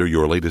is under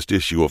your latest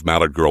issue of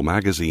Mallard Girl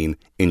magazine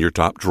in your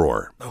top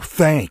drawer. Oh,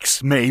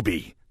 thanks,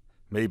 maybe.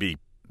 Maybe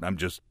I'm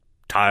just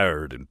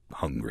tired and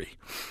hungry.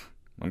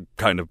 I'm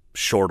kind of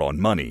short on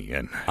money,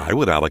 and I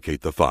would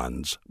allocate the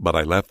funds, but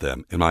I left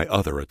them in my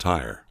other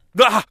attire.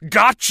 Ah,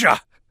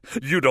 gotcha!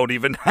 You don't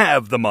even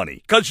have the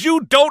money, 'cause you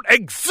don't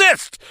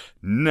exist!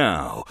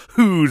 Now,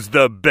 who's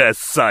the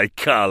best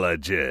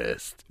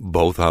psychologist?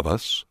 Both of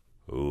us.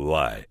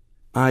 Why?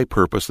 I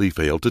purposely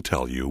failed to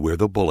tell you where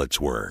the bullets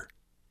were.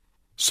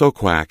 So,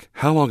 Quack,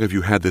 how long have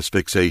you had this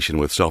fixation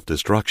with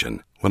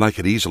self-destruction when I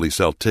could easily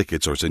sell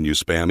tickets or send you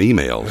spam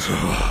emails?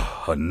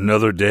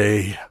 Another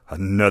day,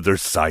 another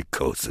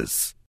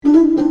psychosis.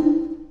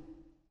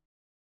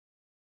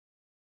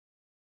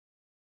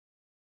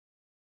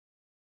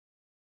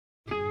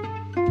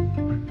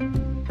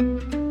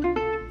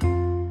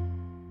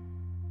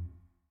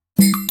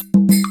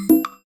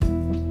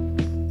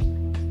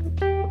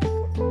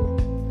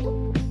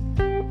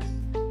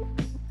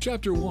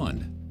 Chapter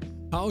 1.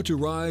 How to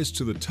rise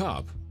to the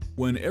top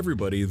when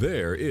everybody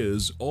there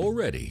is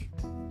already.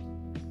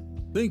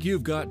 Think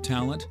you've got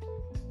talent?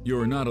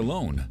 You're not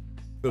alone.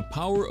 The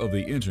power of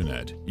the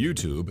internet,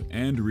 YouTube,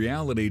 and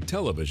reality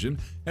television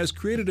has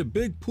created a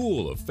big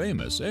pool of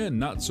famous and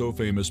not so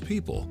famous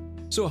people.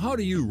 So how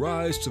do you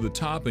rise to the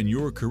top in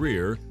your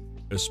career,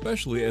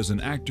 especially as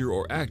an actor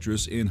or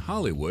actress in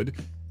Hollywood,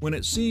 when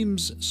it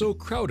seems so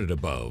crowded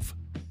above?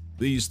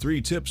 These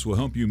 3 tips will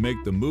help you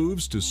make the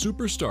moves to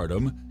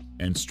superstardom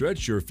and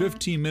stretch your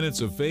 15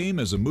 minutes of fame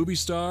as a movie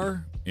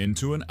star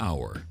into an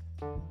hour.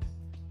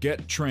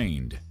 Get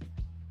trained.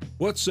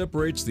 What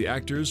separates the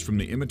actors from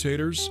the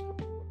imitators?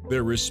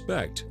 Their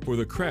respect for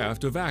the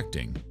craft of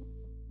acting.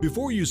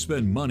 Before you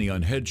spend money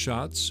on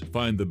headshots,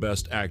 find the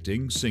best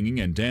acting, singing,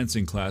 and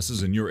dancing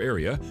classes in your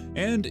area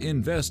and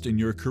invest in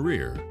your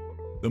career.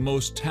 The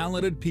most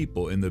talented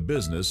people in the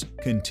business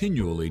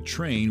continually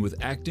train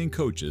with acting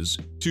coaches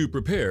to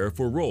prepare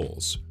for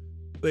roles.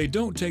 They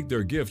don't take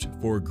their gift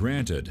for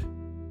granted.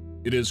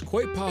 It is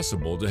quite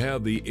possible to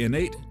have the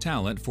innate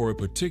talent for a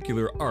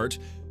particular art,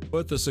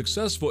 but the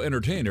successful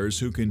entertainers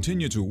who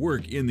continue to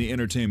work in the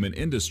entertainment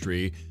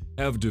industry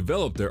have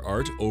developed their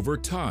art over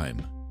time.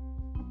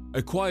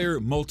 Acquire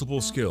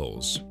multiple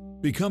skills.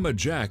 Become a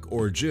Jack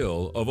or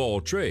Jill of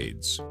all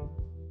trades.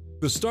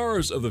 The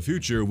stars of the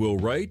future will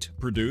write,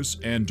 produce,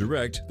 and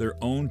direct their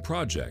own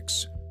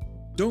projects.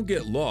 Don't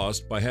get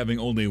lost by having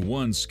only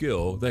one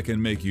skill that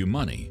can make you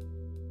money.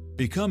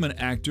 Become an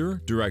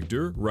actor,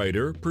 director,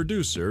 writer,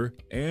 producer,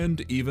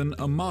 and even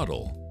a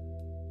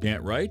model.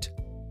 Can't write?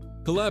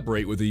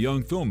 Collaborate with a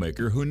young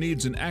filmmaker who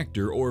needs an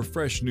actor or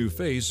fresh new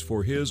face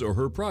for his or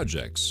her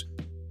projects.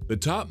 The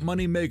top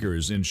money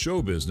makers in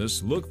show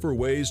business look for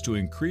ways to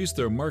increase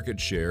their market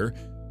share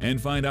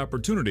and find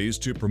opportunities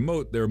to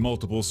promote their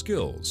multiple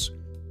skills.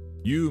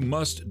 You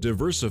must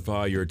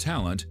diversify your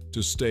talent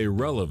to stay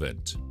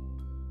relevant.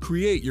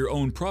 Create your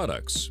own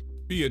products.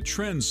 Be a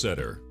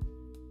trendsetter.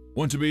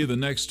 Want to be the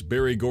next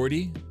Berry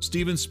Gordy,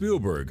 Steven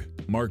Spielberg,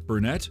 Mark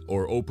Burnett,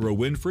 or Oprah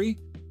Winfrey?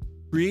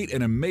 Create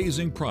an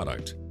amazing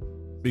product.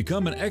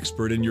 Become an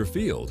expert in your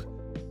field.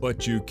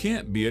 But you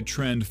can't be a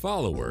trend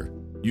follower.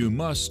 You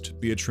must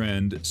be a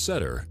trend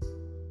setter.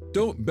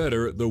 Don't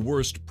better the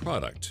worst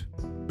product.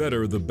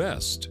 Better the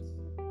best.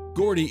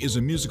 Gordy is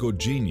a musical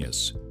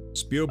genius.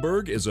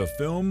 Spielberg is a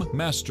film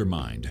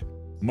mastermind.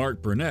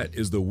 Mark Burnett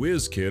is the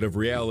whiz kid of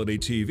reality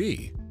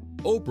TV.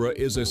 Oprah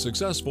is a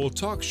successful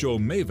talk show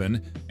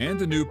maven and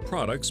the new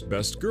product's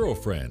best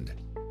girlfriend.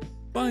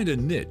 Find a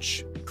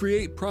niche,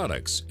 create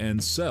products,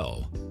 and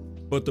sell.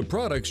 But the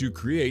products you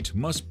create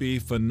must be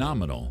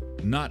phenomenal,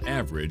 not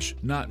average,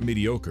 not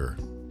mediocre.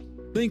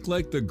 Think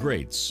like the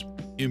greats.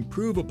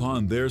 Improve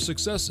upon their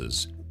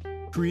successes.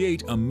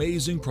 Create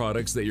amazing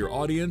products that your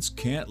audience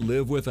can't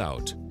live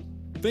without.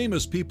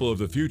 Famous people of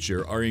the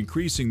future are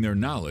increasing their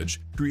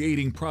knowledge,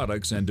 creating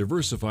products, and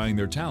diversifying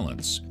their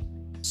talents.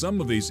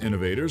 Some of these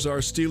innovators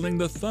are stealing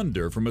the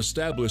thunder from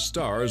established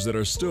stars that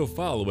are still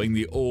following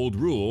the old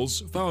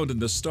rules found in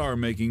the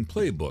star-making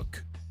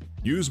playbook.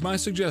 Use my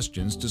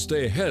suggestions to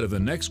stay ahead of the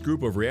next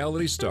group of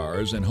reality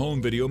stars and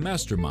home video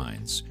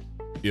masterminds.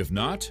 If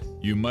not,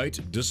 you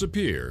might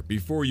disappear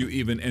before you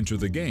even enter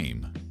the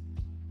game.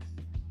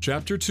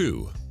 Chapter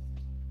 2.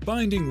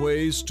 Finding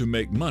ways to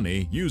make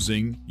money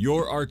using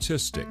your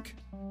artistic.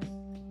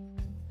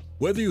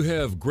 Whether you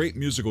have great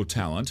musical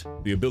talent,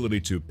 the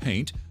ability to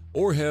paint,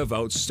 or have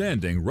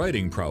outstanding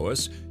writing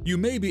prowess, you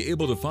may be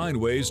able to find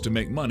ways to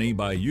make money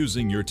by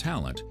using your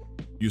talent.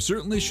 You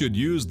certainly should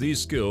use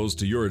these skills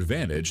to your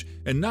advantage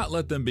and not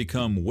let them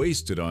become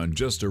wasted on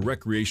just a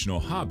recreational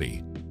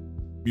hobby.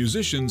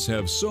 Musicians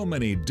have so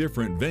many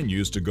different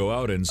venues to go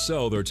out and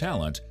sell their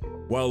talent,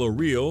 while a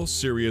real,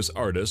 serious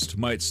artist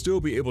might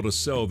still be able to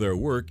sell their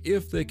work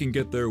if they can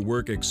get their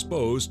work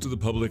exposed to the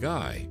public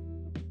eye.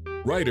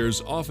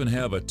 Writers often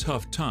have a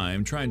tough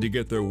time trying to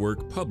get their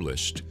work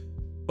published,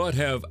 but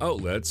have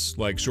outlets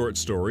like short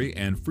story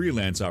and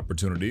freelance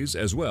opportunities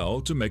as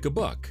well to make a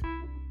buck.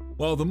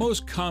 While the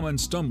most common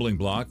stumbling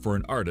block for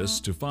an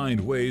artist to find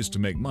ways to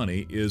make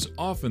money is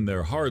often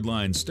their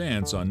hardline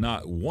stance on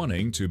not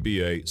wanting to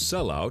be a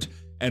sellout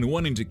and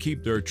wanting to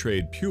keep their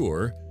trade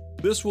pure,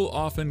 this will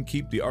often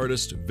keep the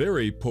artist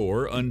very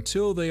poor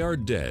until they are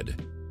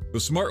dead. The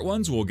smart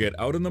ones will get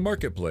out in the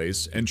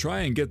marketplace and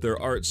try and get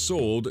their art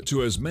sold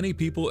to as many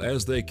people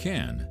as they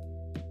can.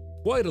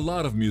 Quite a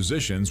lot of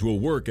musicians will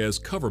work as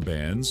cover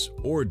bands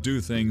or do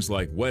things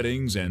like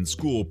weddings and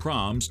school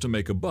proms to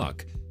make a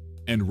buck,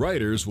 and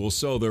writers will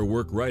sell their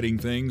work writing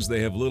things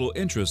they have little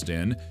interest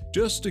in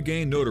just to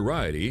gain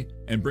notoriety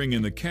and bring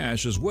in the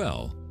cash as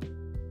well.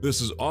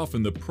 This is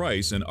often the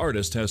price an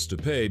artist has to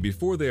pay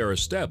before they are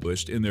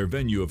established in their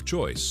venue of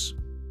choice.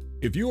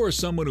 If you are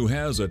someone who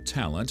has a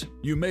talent,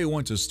 you may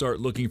want to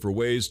start looking for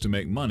ways to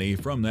make money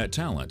from that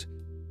talent.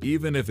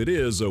 Even if it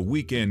is a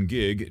weekend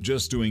gig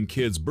just doing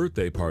kids'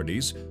 birthday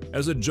parties,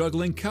 as a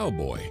juggling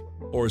cowboy,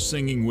 or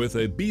singing with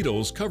a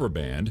Beatles cover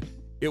band,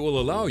 it will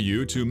allow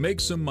you to make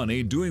some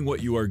money doing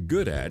what you are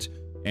good at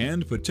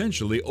and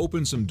potentially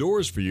open some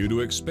doors for you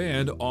to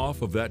expand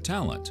off of that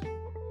talent.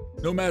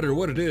 No matter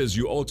what it is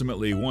you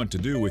ultimately want to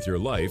do with your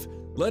life,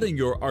 letting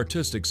your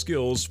artistic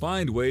skills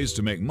find ways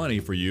to make money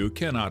for you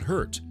cannot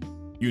hurt.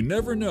 You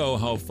never know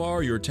how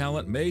far your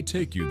talent may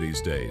take you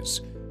these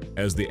days,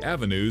 as the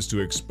avenues to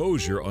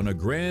exposure on a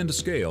grand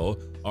scale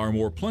are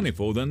more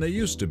plentiful than they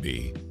used to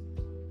be.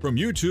 From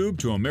YouTube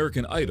to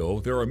American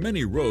Idol, there are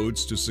many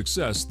roads to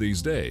success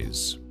these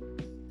days.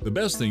 The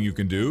best thing you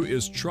can do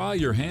is try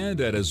your hand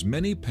at as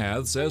many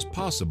paths as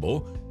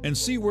possible and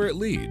see where it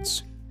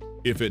leads.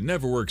 If it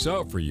never works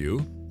out for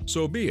you,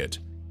 so be it.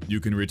 You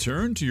can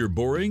return to your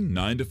boring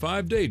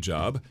 9-to-5 day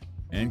job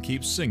and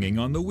keep singing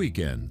on the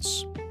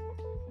weekends.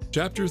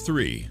 Chapter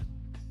 3.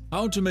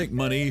 How to make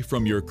money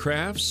from your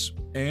crafts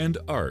and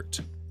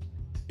art.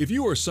 If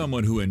you are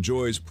someone who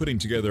enjoys putting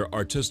together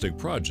artistic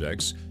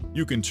projects,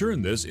 you can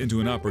turn this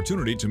into an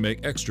opportunity to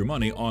make extra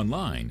money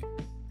online.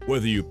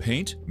 Whether you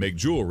paint, make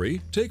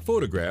jewelry, take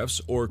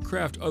photographs, or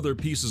craft other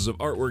pieces of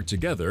artwork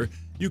together,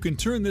 you can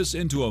turn this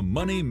into a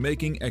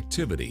money-making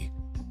activity.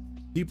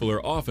 People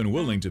are often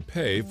willing to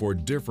pay for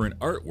different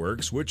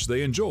artworks which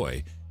they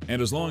enjoy,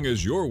 and as long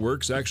as your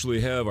works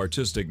actually have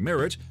artistic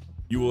merit,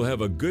 you will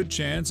have a good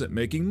chance at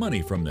making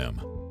money from them.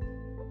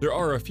 There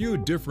are a few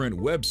different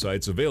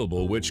websites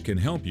available which can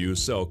help you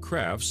sell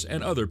crafts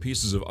and other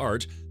pieces of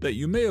art that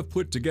you may have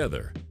put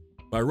together.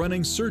 By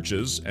running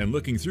searches and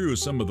looking through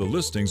some of the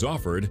listings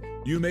offered,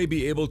 you may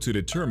be able to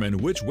determine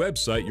which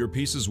website your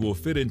pieces will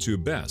fit into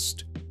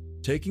best.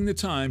 Taking the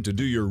time to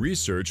do your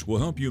research will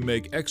help you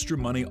make extra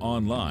money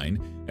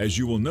online, as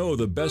you will know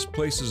the best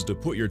places to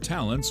put your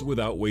talents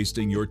without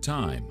wasting your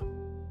time.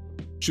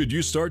 Should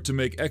you start to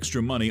make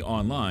extra money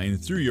online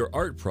through your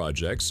art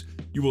projects,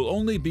 you will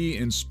only be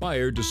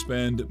inspired to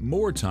spend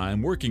more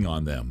time working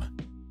on them.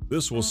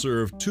 This will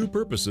serve two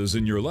purposes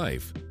in your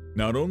life.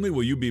 Not only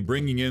will you be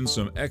bringing in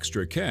some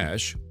extra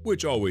cash,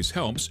 which always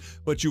helps,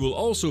 but you will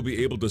also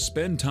be able to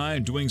spend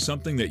time doing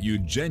something that you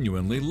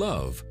genuinely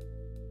love.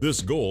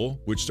 This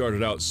goal, which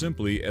started out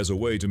simply as a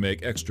way to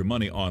make extra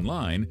money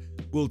online,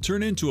 will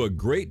turn into a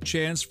great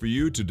chance for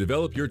you to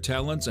develop your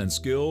talents and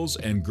skills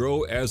and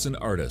grow as an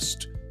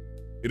artist.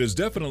 It is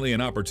definitely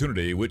an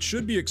opportunity which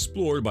should be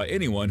explored by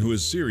anyone who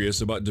is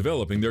serious about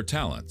developing their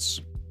talents.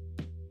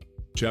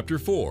 Chapter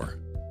 4.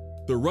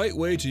 The right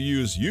way to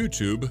use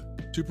YouTube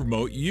to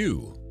promote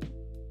you.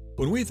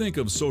 When we think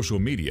of social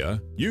media,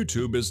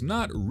 YouTube is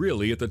not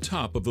really at the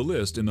top of the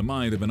list in the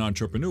mind of an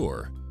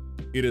entrepreneur.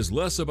 It is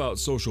less about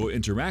social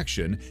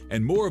interaction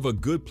and more of a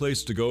good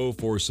place to go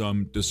for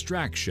some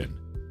distraction.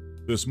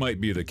 This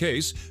might be the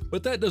case,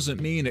 but that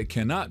doesn't mean it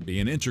cannot be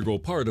an integral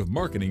part of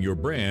marketing your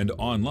brand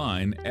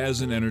online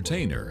as an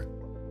entertainer.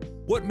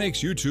 What makes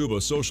YouTube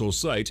a social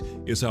site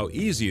is how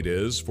easy it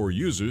is for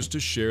users to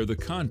share the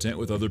content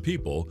with other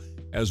people,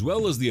 as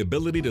well as the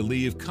ability to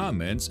leave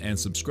comments and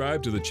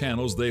subscribe to the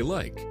channels they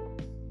like.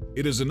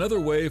 It is another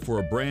way for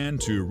a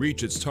brand to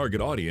reach its target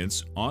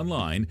audience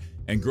online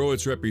and grow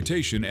its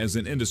reputation as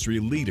an industry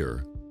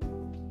leader.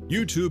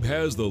 YouTube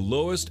has the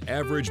lowest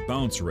average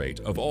bounce rate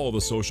of all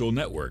the social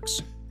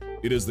networks.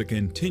 It is the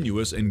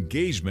continuous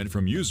engagement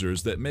from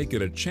users that make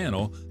it a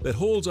channel that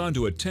holds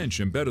onto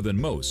attention better than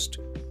most.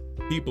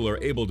 People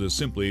are able to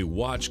simply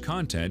watch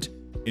content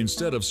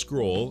instead of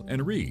scroll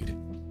and read.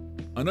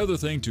 Another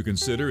thing to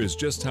consider is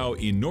just how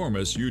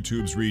enormous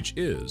YouTube's reach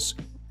is.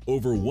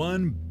 Over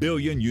 1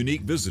 billion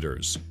unique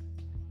visitors.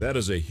 That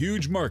is a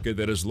huge market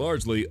that is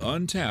largely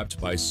untapped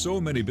by so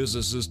many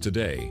businesses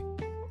today.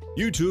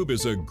 YouTube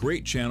is a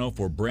great channel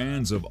for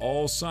brands of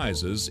all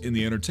sizes in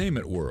the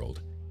entertainment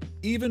world.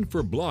 Even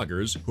for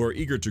bloggers who are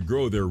eager to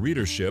grow their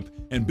readership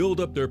and build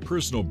up their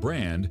personal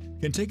brand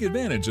can take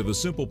advantage of the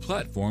simple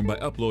platform by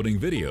uploading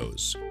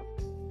videos.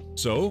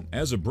 So,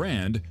 as a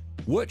brand,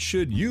 what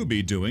should you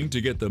be doing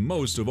to get the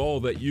most of all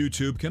that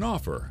YouTube can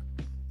offer?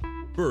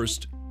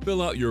 First,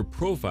 fill out your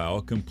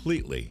profile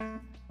completely.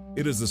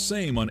 It is the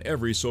same on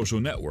every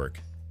social network.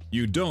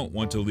 You don't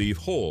want to leave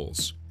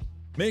holes.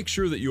 Make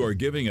sure that you are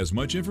giving as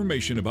much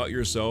information about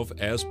yourself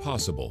as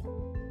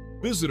possible.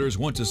 Visitors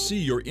want to see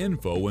your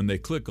info when they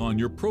click on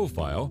your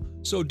profile,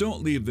 so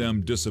don't leave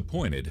them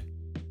disappointed.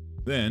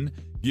 Then,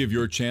 give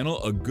your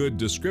channel a good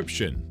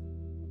description.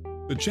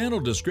 The channel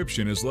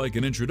description is like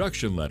an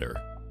introduction letter.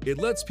 It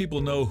lets people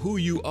know who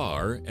you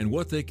are and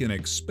what they can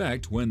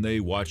expect when they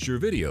watch your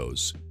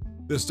videos.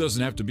 This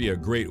doesn't have to be a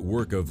great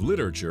work of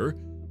literature,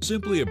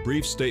 simply a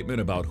brief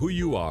statement about who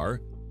you are,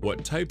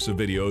 what types of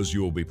videos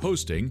you will be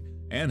posting,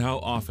 and how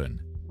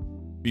often.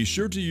 Be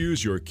sure to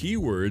use your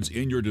keywords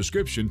in your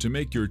description to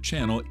make your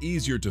channel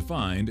easier to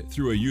find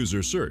through a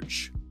user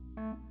search.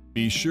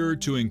 Be sure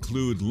to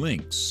include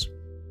links.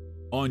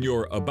 On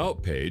your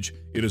About page,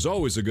 it is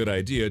always a good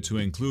idea to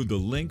include the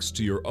links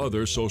to your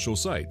other social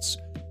sites,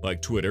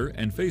 like Twitter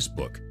and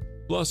Facebook,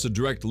 plus a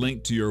direct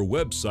link to your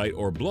website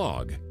or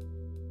blog.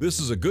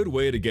 This is a good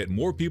way to get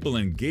more people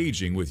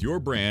engaging with your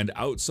brand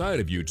outside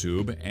of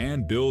YouTube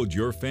and build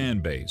your fan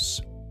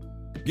base.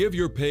 Give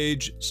your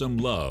page some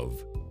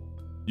love.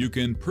 You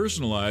can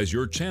personalize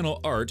your channel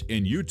art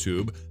in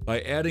YouTube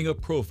by adding a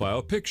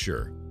profile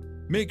picture.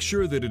 Make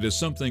sure that it is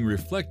something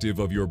reflective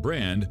of your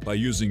brand by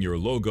using your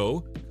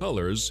logo,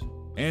 colors,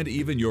 and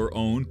even your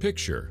own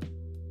picture.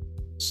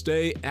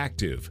 Stay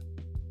active.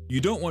 You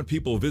don't want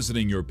people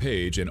visiting your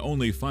page and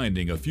only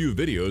finding a few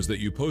videos that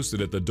you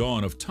posted at the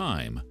dawn of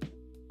time.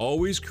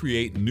 Always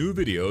create new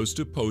videos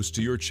to post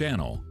to your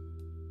channel.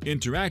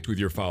 Interact with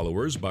your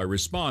followers by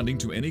responding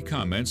to any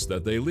comments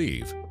that they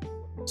leave.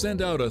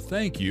 Send out a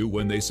thank you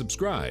when they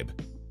subscribe.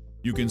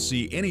 You can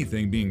see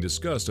anything being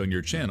discussed on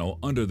your channel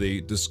under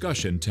the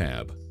Discussion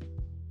tab.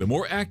 The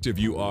more active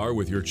you are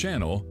with your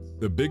channel,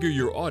 the bigger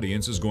your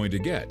audience is going to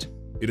get.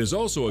 It is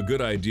also a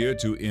good idea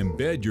to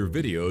embed your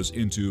videos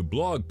into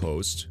blog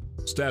posts,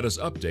 status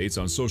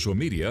updates on social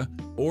media,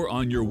 or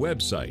on your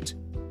website.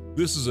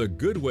 This is a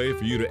good way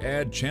for you to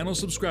add channel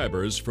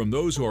subscribers from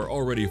those who are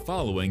already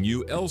following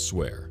you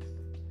elsewhere.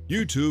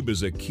 YouTube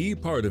is a key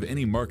part of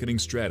any marketing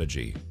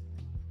strategy.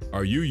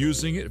 Are you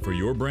using it for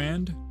your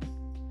brand?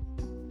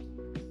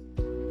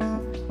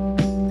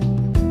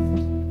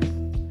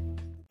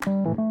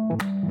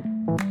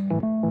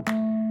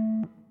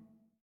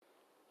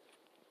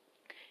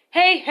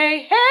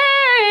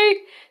 Hey!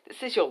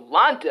 This is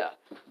Yolanda,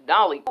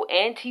 Nolly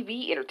and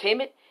TV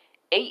Entertainment,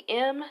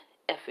 AM,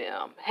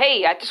 FM.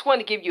 Hey, I just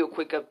wanted to give you a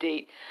quick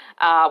update.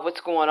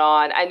 What's going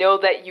on? I know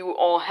that you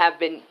all have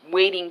been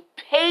waiting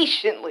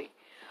patiently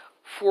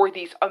for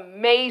these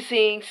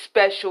amazing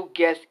special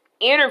guest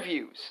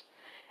interviews,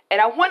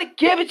 and I want to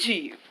give it to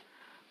you.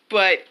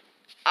 But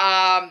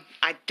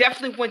I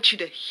definitely want you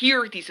to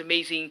hear these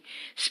amazing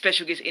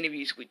special guest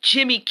interviews with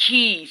Jimmy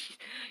Keys,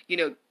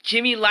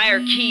 Jimmy Liar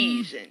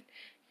Keys, and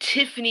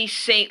Tiffany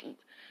St.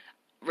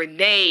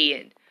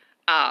 Renee,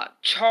 and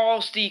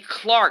Charles D.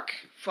 Clark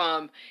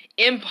from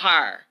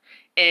Empire,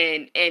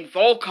 and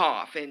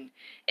Volkov,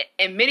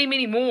 and many,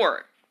 many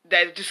more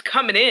that are just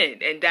coming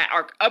in and that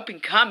are up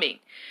and coming.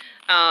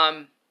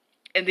 And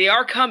they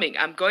are coming.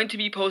 I'm going to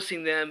be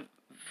posting them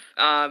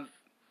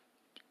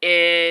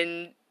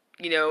in,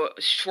 a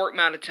short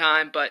amount of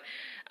time, but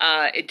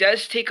it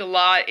does take a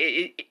lot.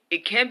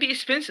 It can be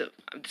expensive.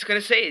 I'm just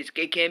going to say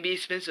it can be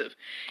expensive.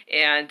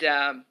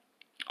 And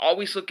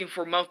always looking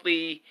for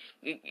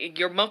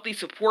your monthly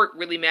support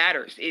really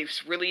matters.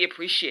 It's really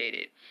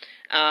appreciated.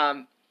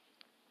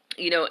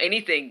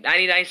 Anything,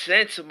 99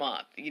 cents a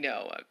month,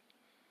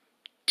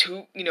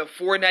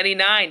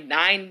 $4.99,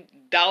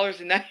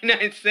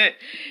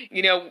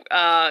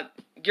 $9.99.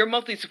 Your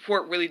monthly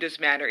support really does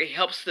matter. It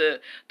helps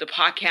the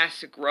podcast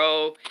to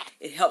grow.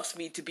 It helps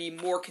me to be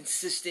more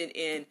consistent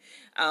in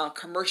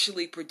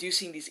commercially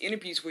producing these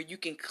interviews where you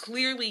can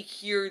clearly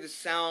hear the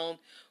sound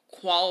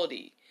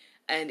quality,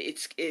 and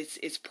it's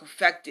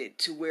perfected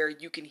to where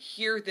you can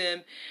hear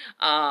them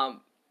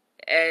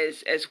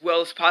as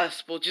well as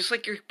possible, just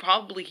like you're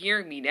probably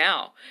hearing me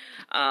now.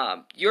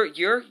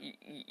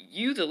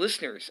 You, the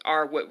listeners,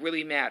 are what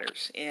really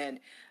matters,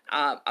 and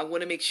I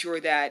want to make sure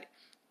that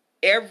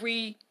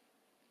every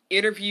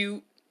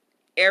interview,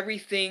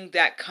 everything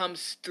that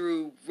comes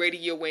through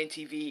radio and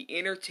TV,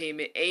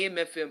 entertainment, AM,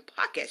 FM,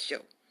 podcast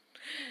show,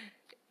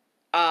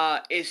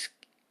 is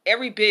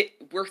every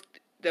bit worth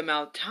the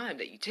amount of time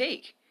that you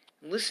take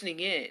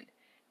listening in,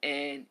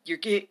 and you're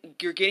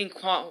getting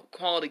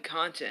quality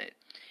content,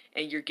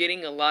 and you're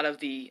getting a lot of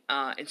the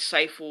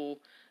insightful.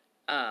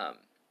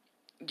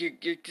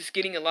 You're just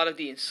getting a lot of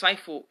the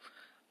insightful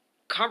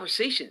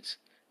conversations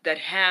that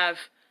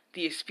have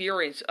the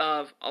experience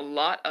of a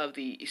lot of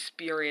the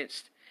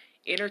experienced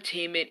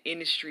entertainment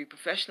industry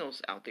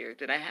professionals out there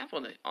that I have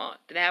on the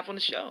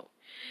show,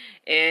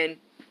 and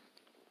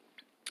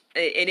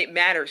it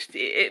matters.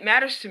 It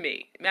matters to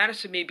me. It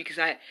matters to me because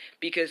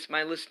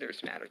my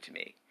listeners matter to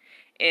me,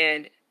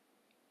 and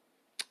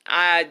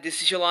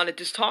this is Yolanda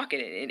just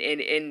talking,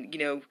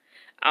 and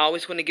I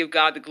always want to give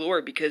God the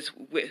glory, because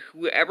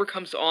whoever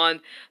comes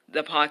on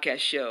the podcast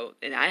show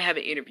and I have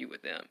an interview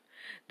with them,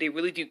 they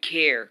really do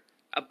care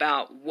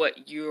about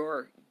what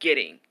you're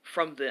getting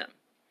from them.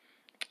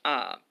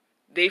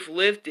 They've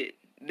lived it.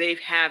 They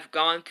have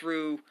gone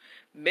through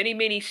many,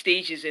 many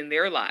stages in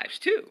their lives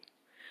too.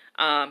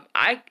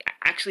 I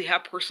actually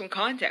have personal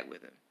contact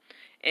with them,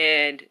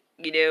 and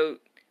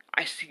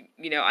I see,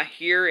 I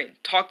hear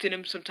and talk to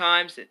them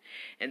sometimes,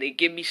 and they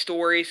give me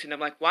stories, and I'm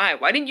like, why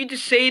didn't you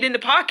just say it in the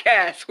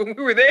podcast when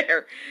we were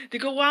there? They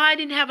go, well, I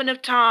didn't have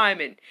enough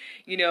time, and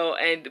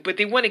but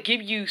they want to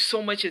give you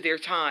so much of their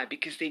time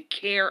because they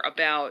care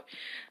about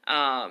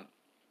the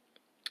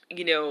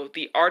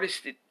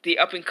artist, the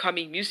up and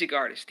coming music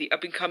artist, the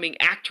up and coming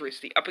actress,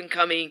 the up and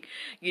coming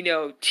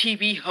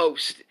TV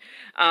host,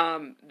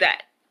 and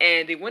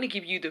they want to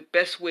give you the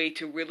best way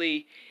to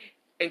really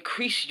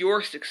increase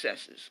your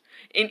successes.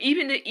 And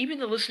even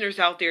the listeners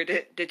out there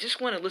that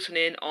just want to listen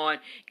in on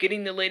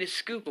getting the latest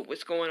scoop of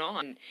what's going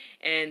on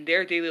in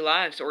their daily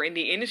lives or in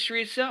the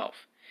industry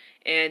itself.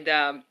 And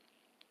I'm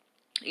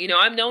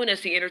known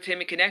as the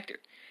Entertainment Connector.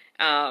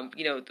 A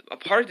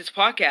part of this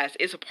podcast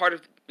is a part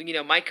of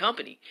my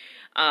company.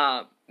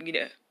 Our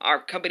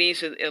company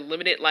is a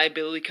limited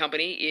liability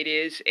company. It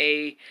is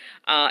a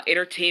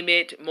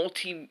entertainment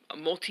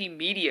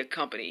multimedia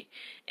company,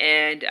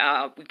 and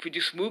we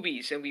produce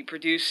movies, and we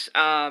produce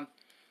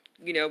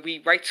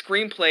we write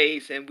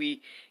screenplays, and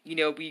we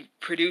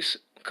produce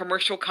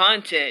commercial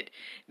content.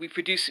 We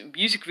produce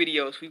music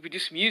videos. We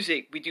produce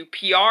music. We do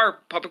PR,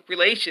 public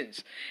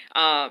relations,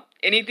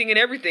 anything and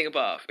everything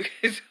above.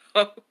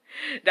 So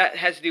that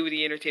has to do with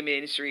the entertainment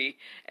industry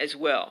as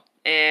well.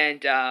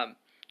 And and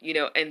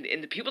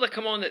the people that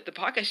come on the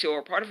podcast show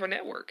are part of our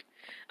network,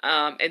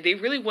 and they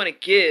really want to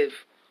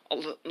give a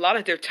lot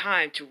of their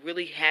time to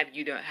really have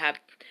you to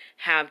have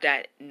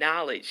that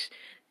knowledge,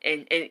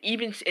 and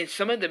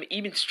some of them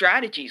even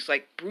strategies,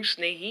 like Bruce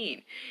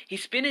Naheen.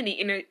 He's been in the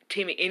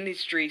entertainment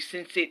industry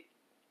since it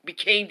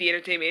became the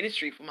entertainment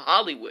industry from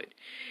Hollywood,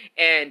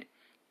 and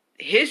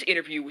his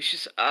interview was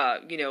just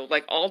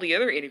like all the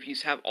other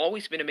interviews have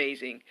always been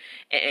amazing,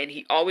 and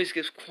he always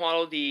gives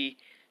quality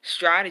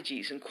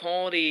strategies and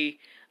quality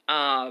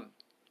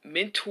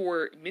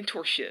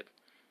mentorship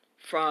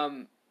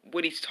from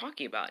what he's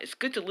talking about. It's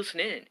good to listen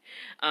in.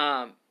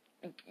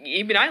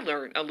 Even I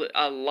learn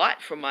a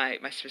lot from my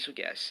special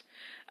guests.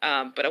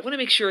 But I want to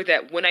make sure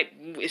that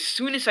as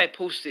soon as I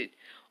post it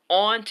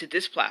onto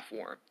this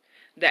platform,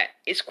 that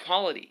it's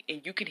quality,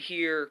 and you can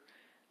hear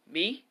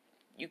me,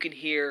 you can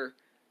hear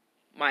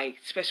my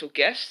special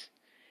guests,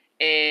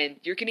 and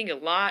you're getting a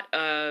lot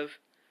of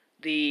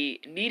the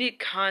needed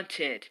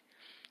content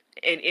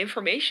and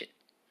information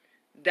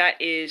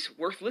that is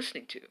worth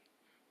listening to.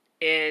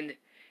 And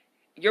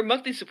your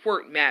monthly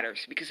support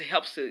matters because it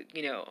helps to,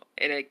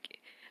 and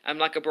I'm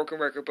like a broken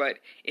record, but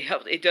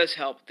it does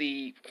help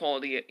the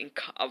quality of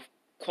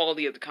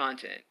the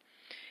content.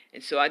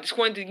 And so I just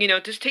wanted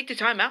to, just take the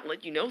time out and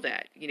let you know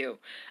that,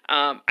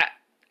 I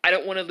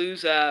don't want to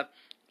lose,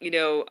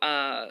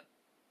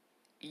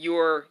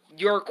 your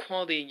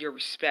quality and your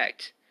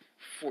respect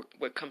for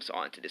what comes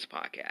on to this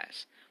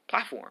podcast.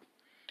 platform.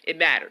 It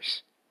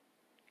matters.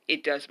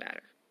 It does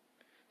matter.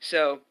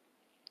 So,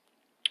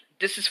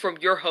 this is from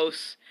your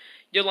host,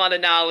 Yolanda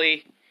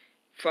Nolly,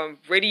 from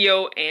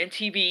Radio and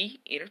TV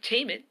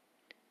Entertainment,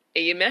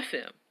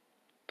 AM/FM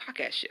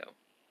podcast show.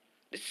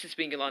 This is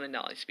being Yolanda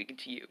Nolly speaking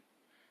to you.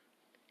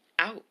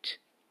 Out.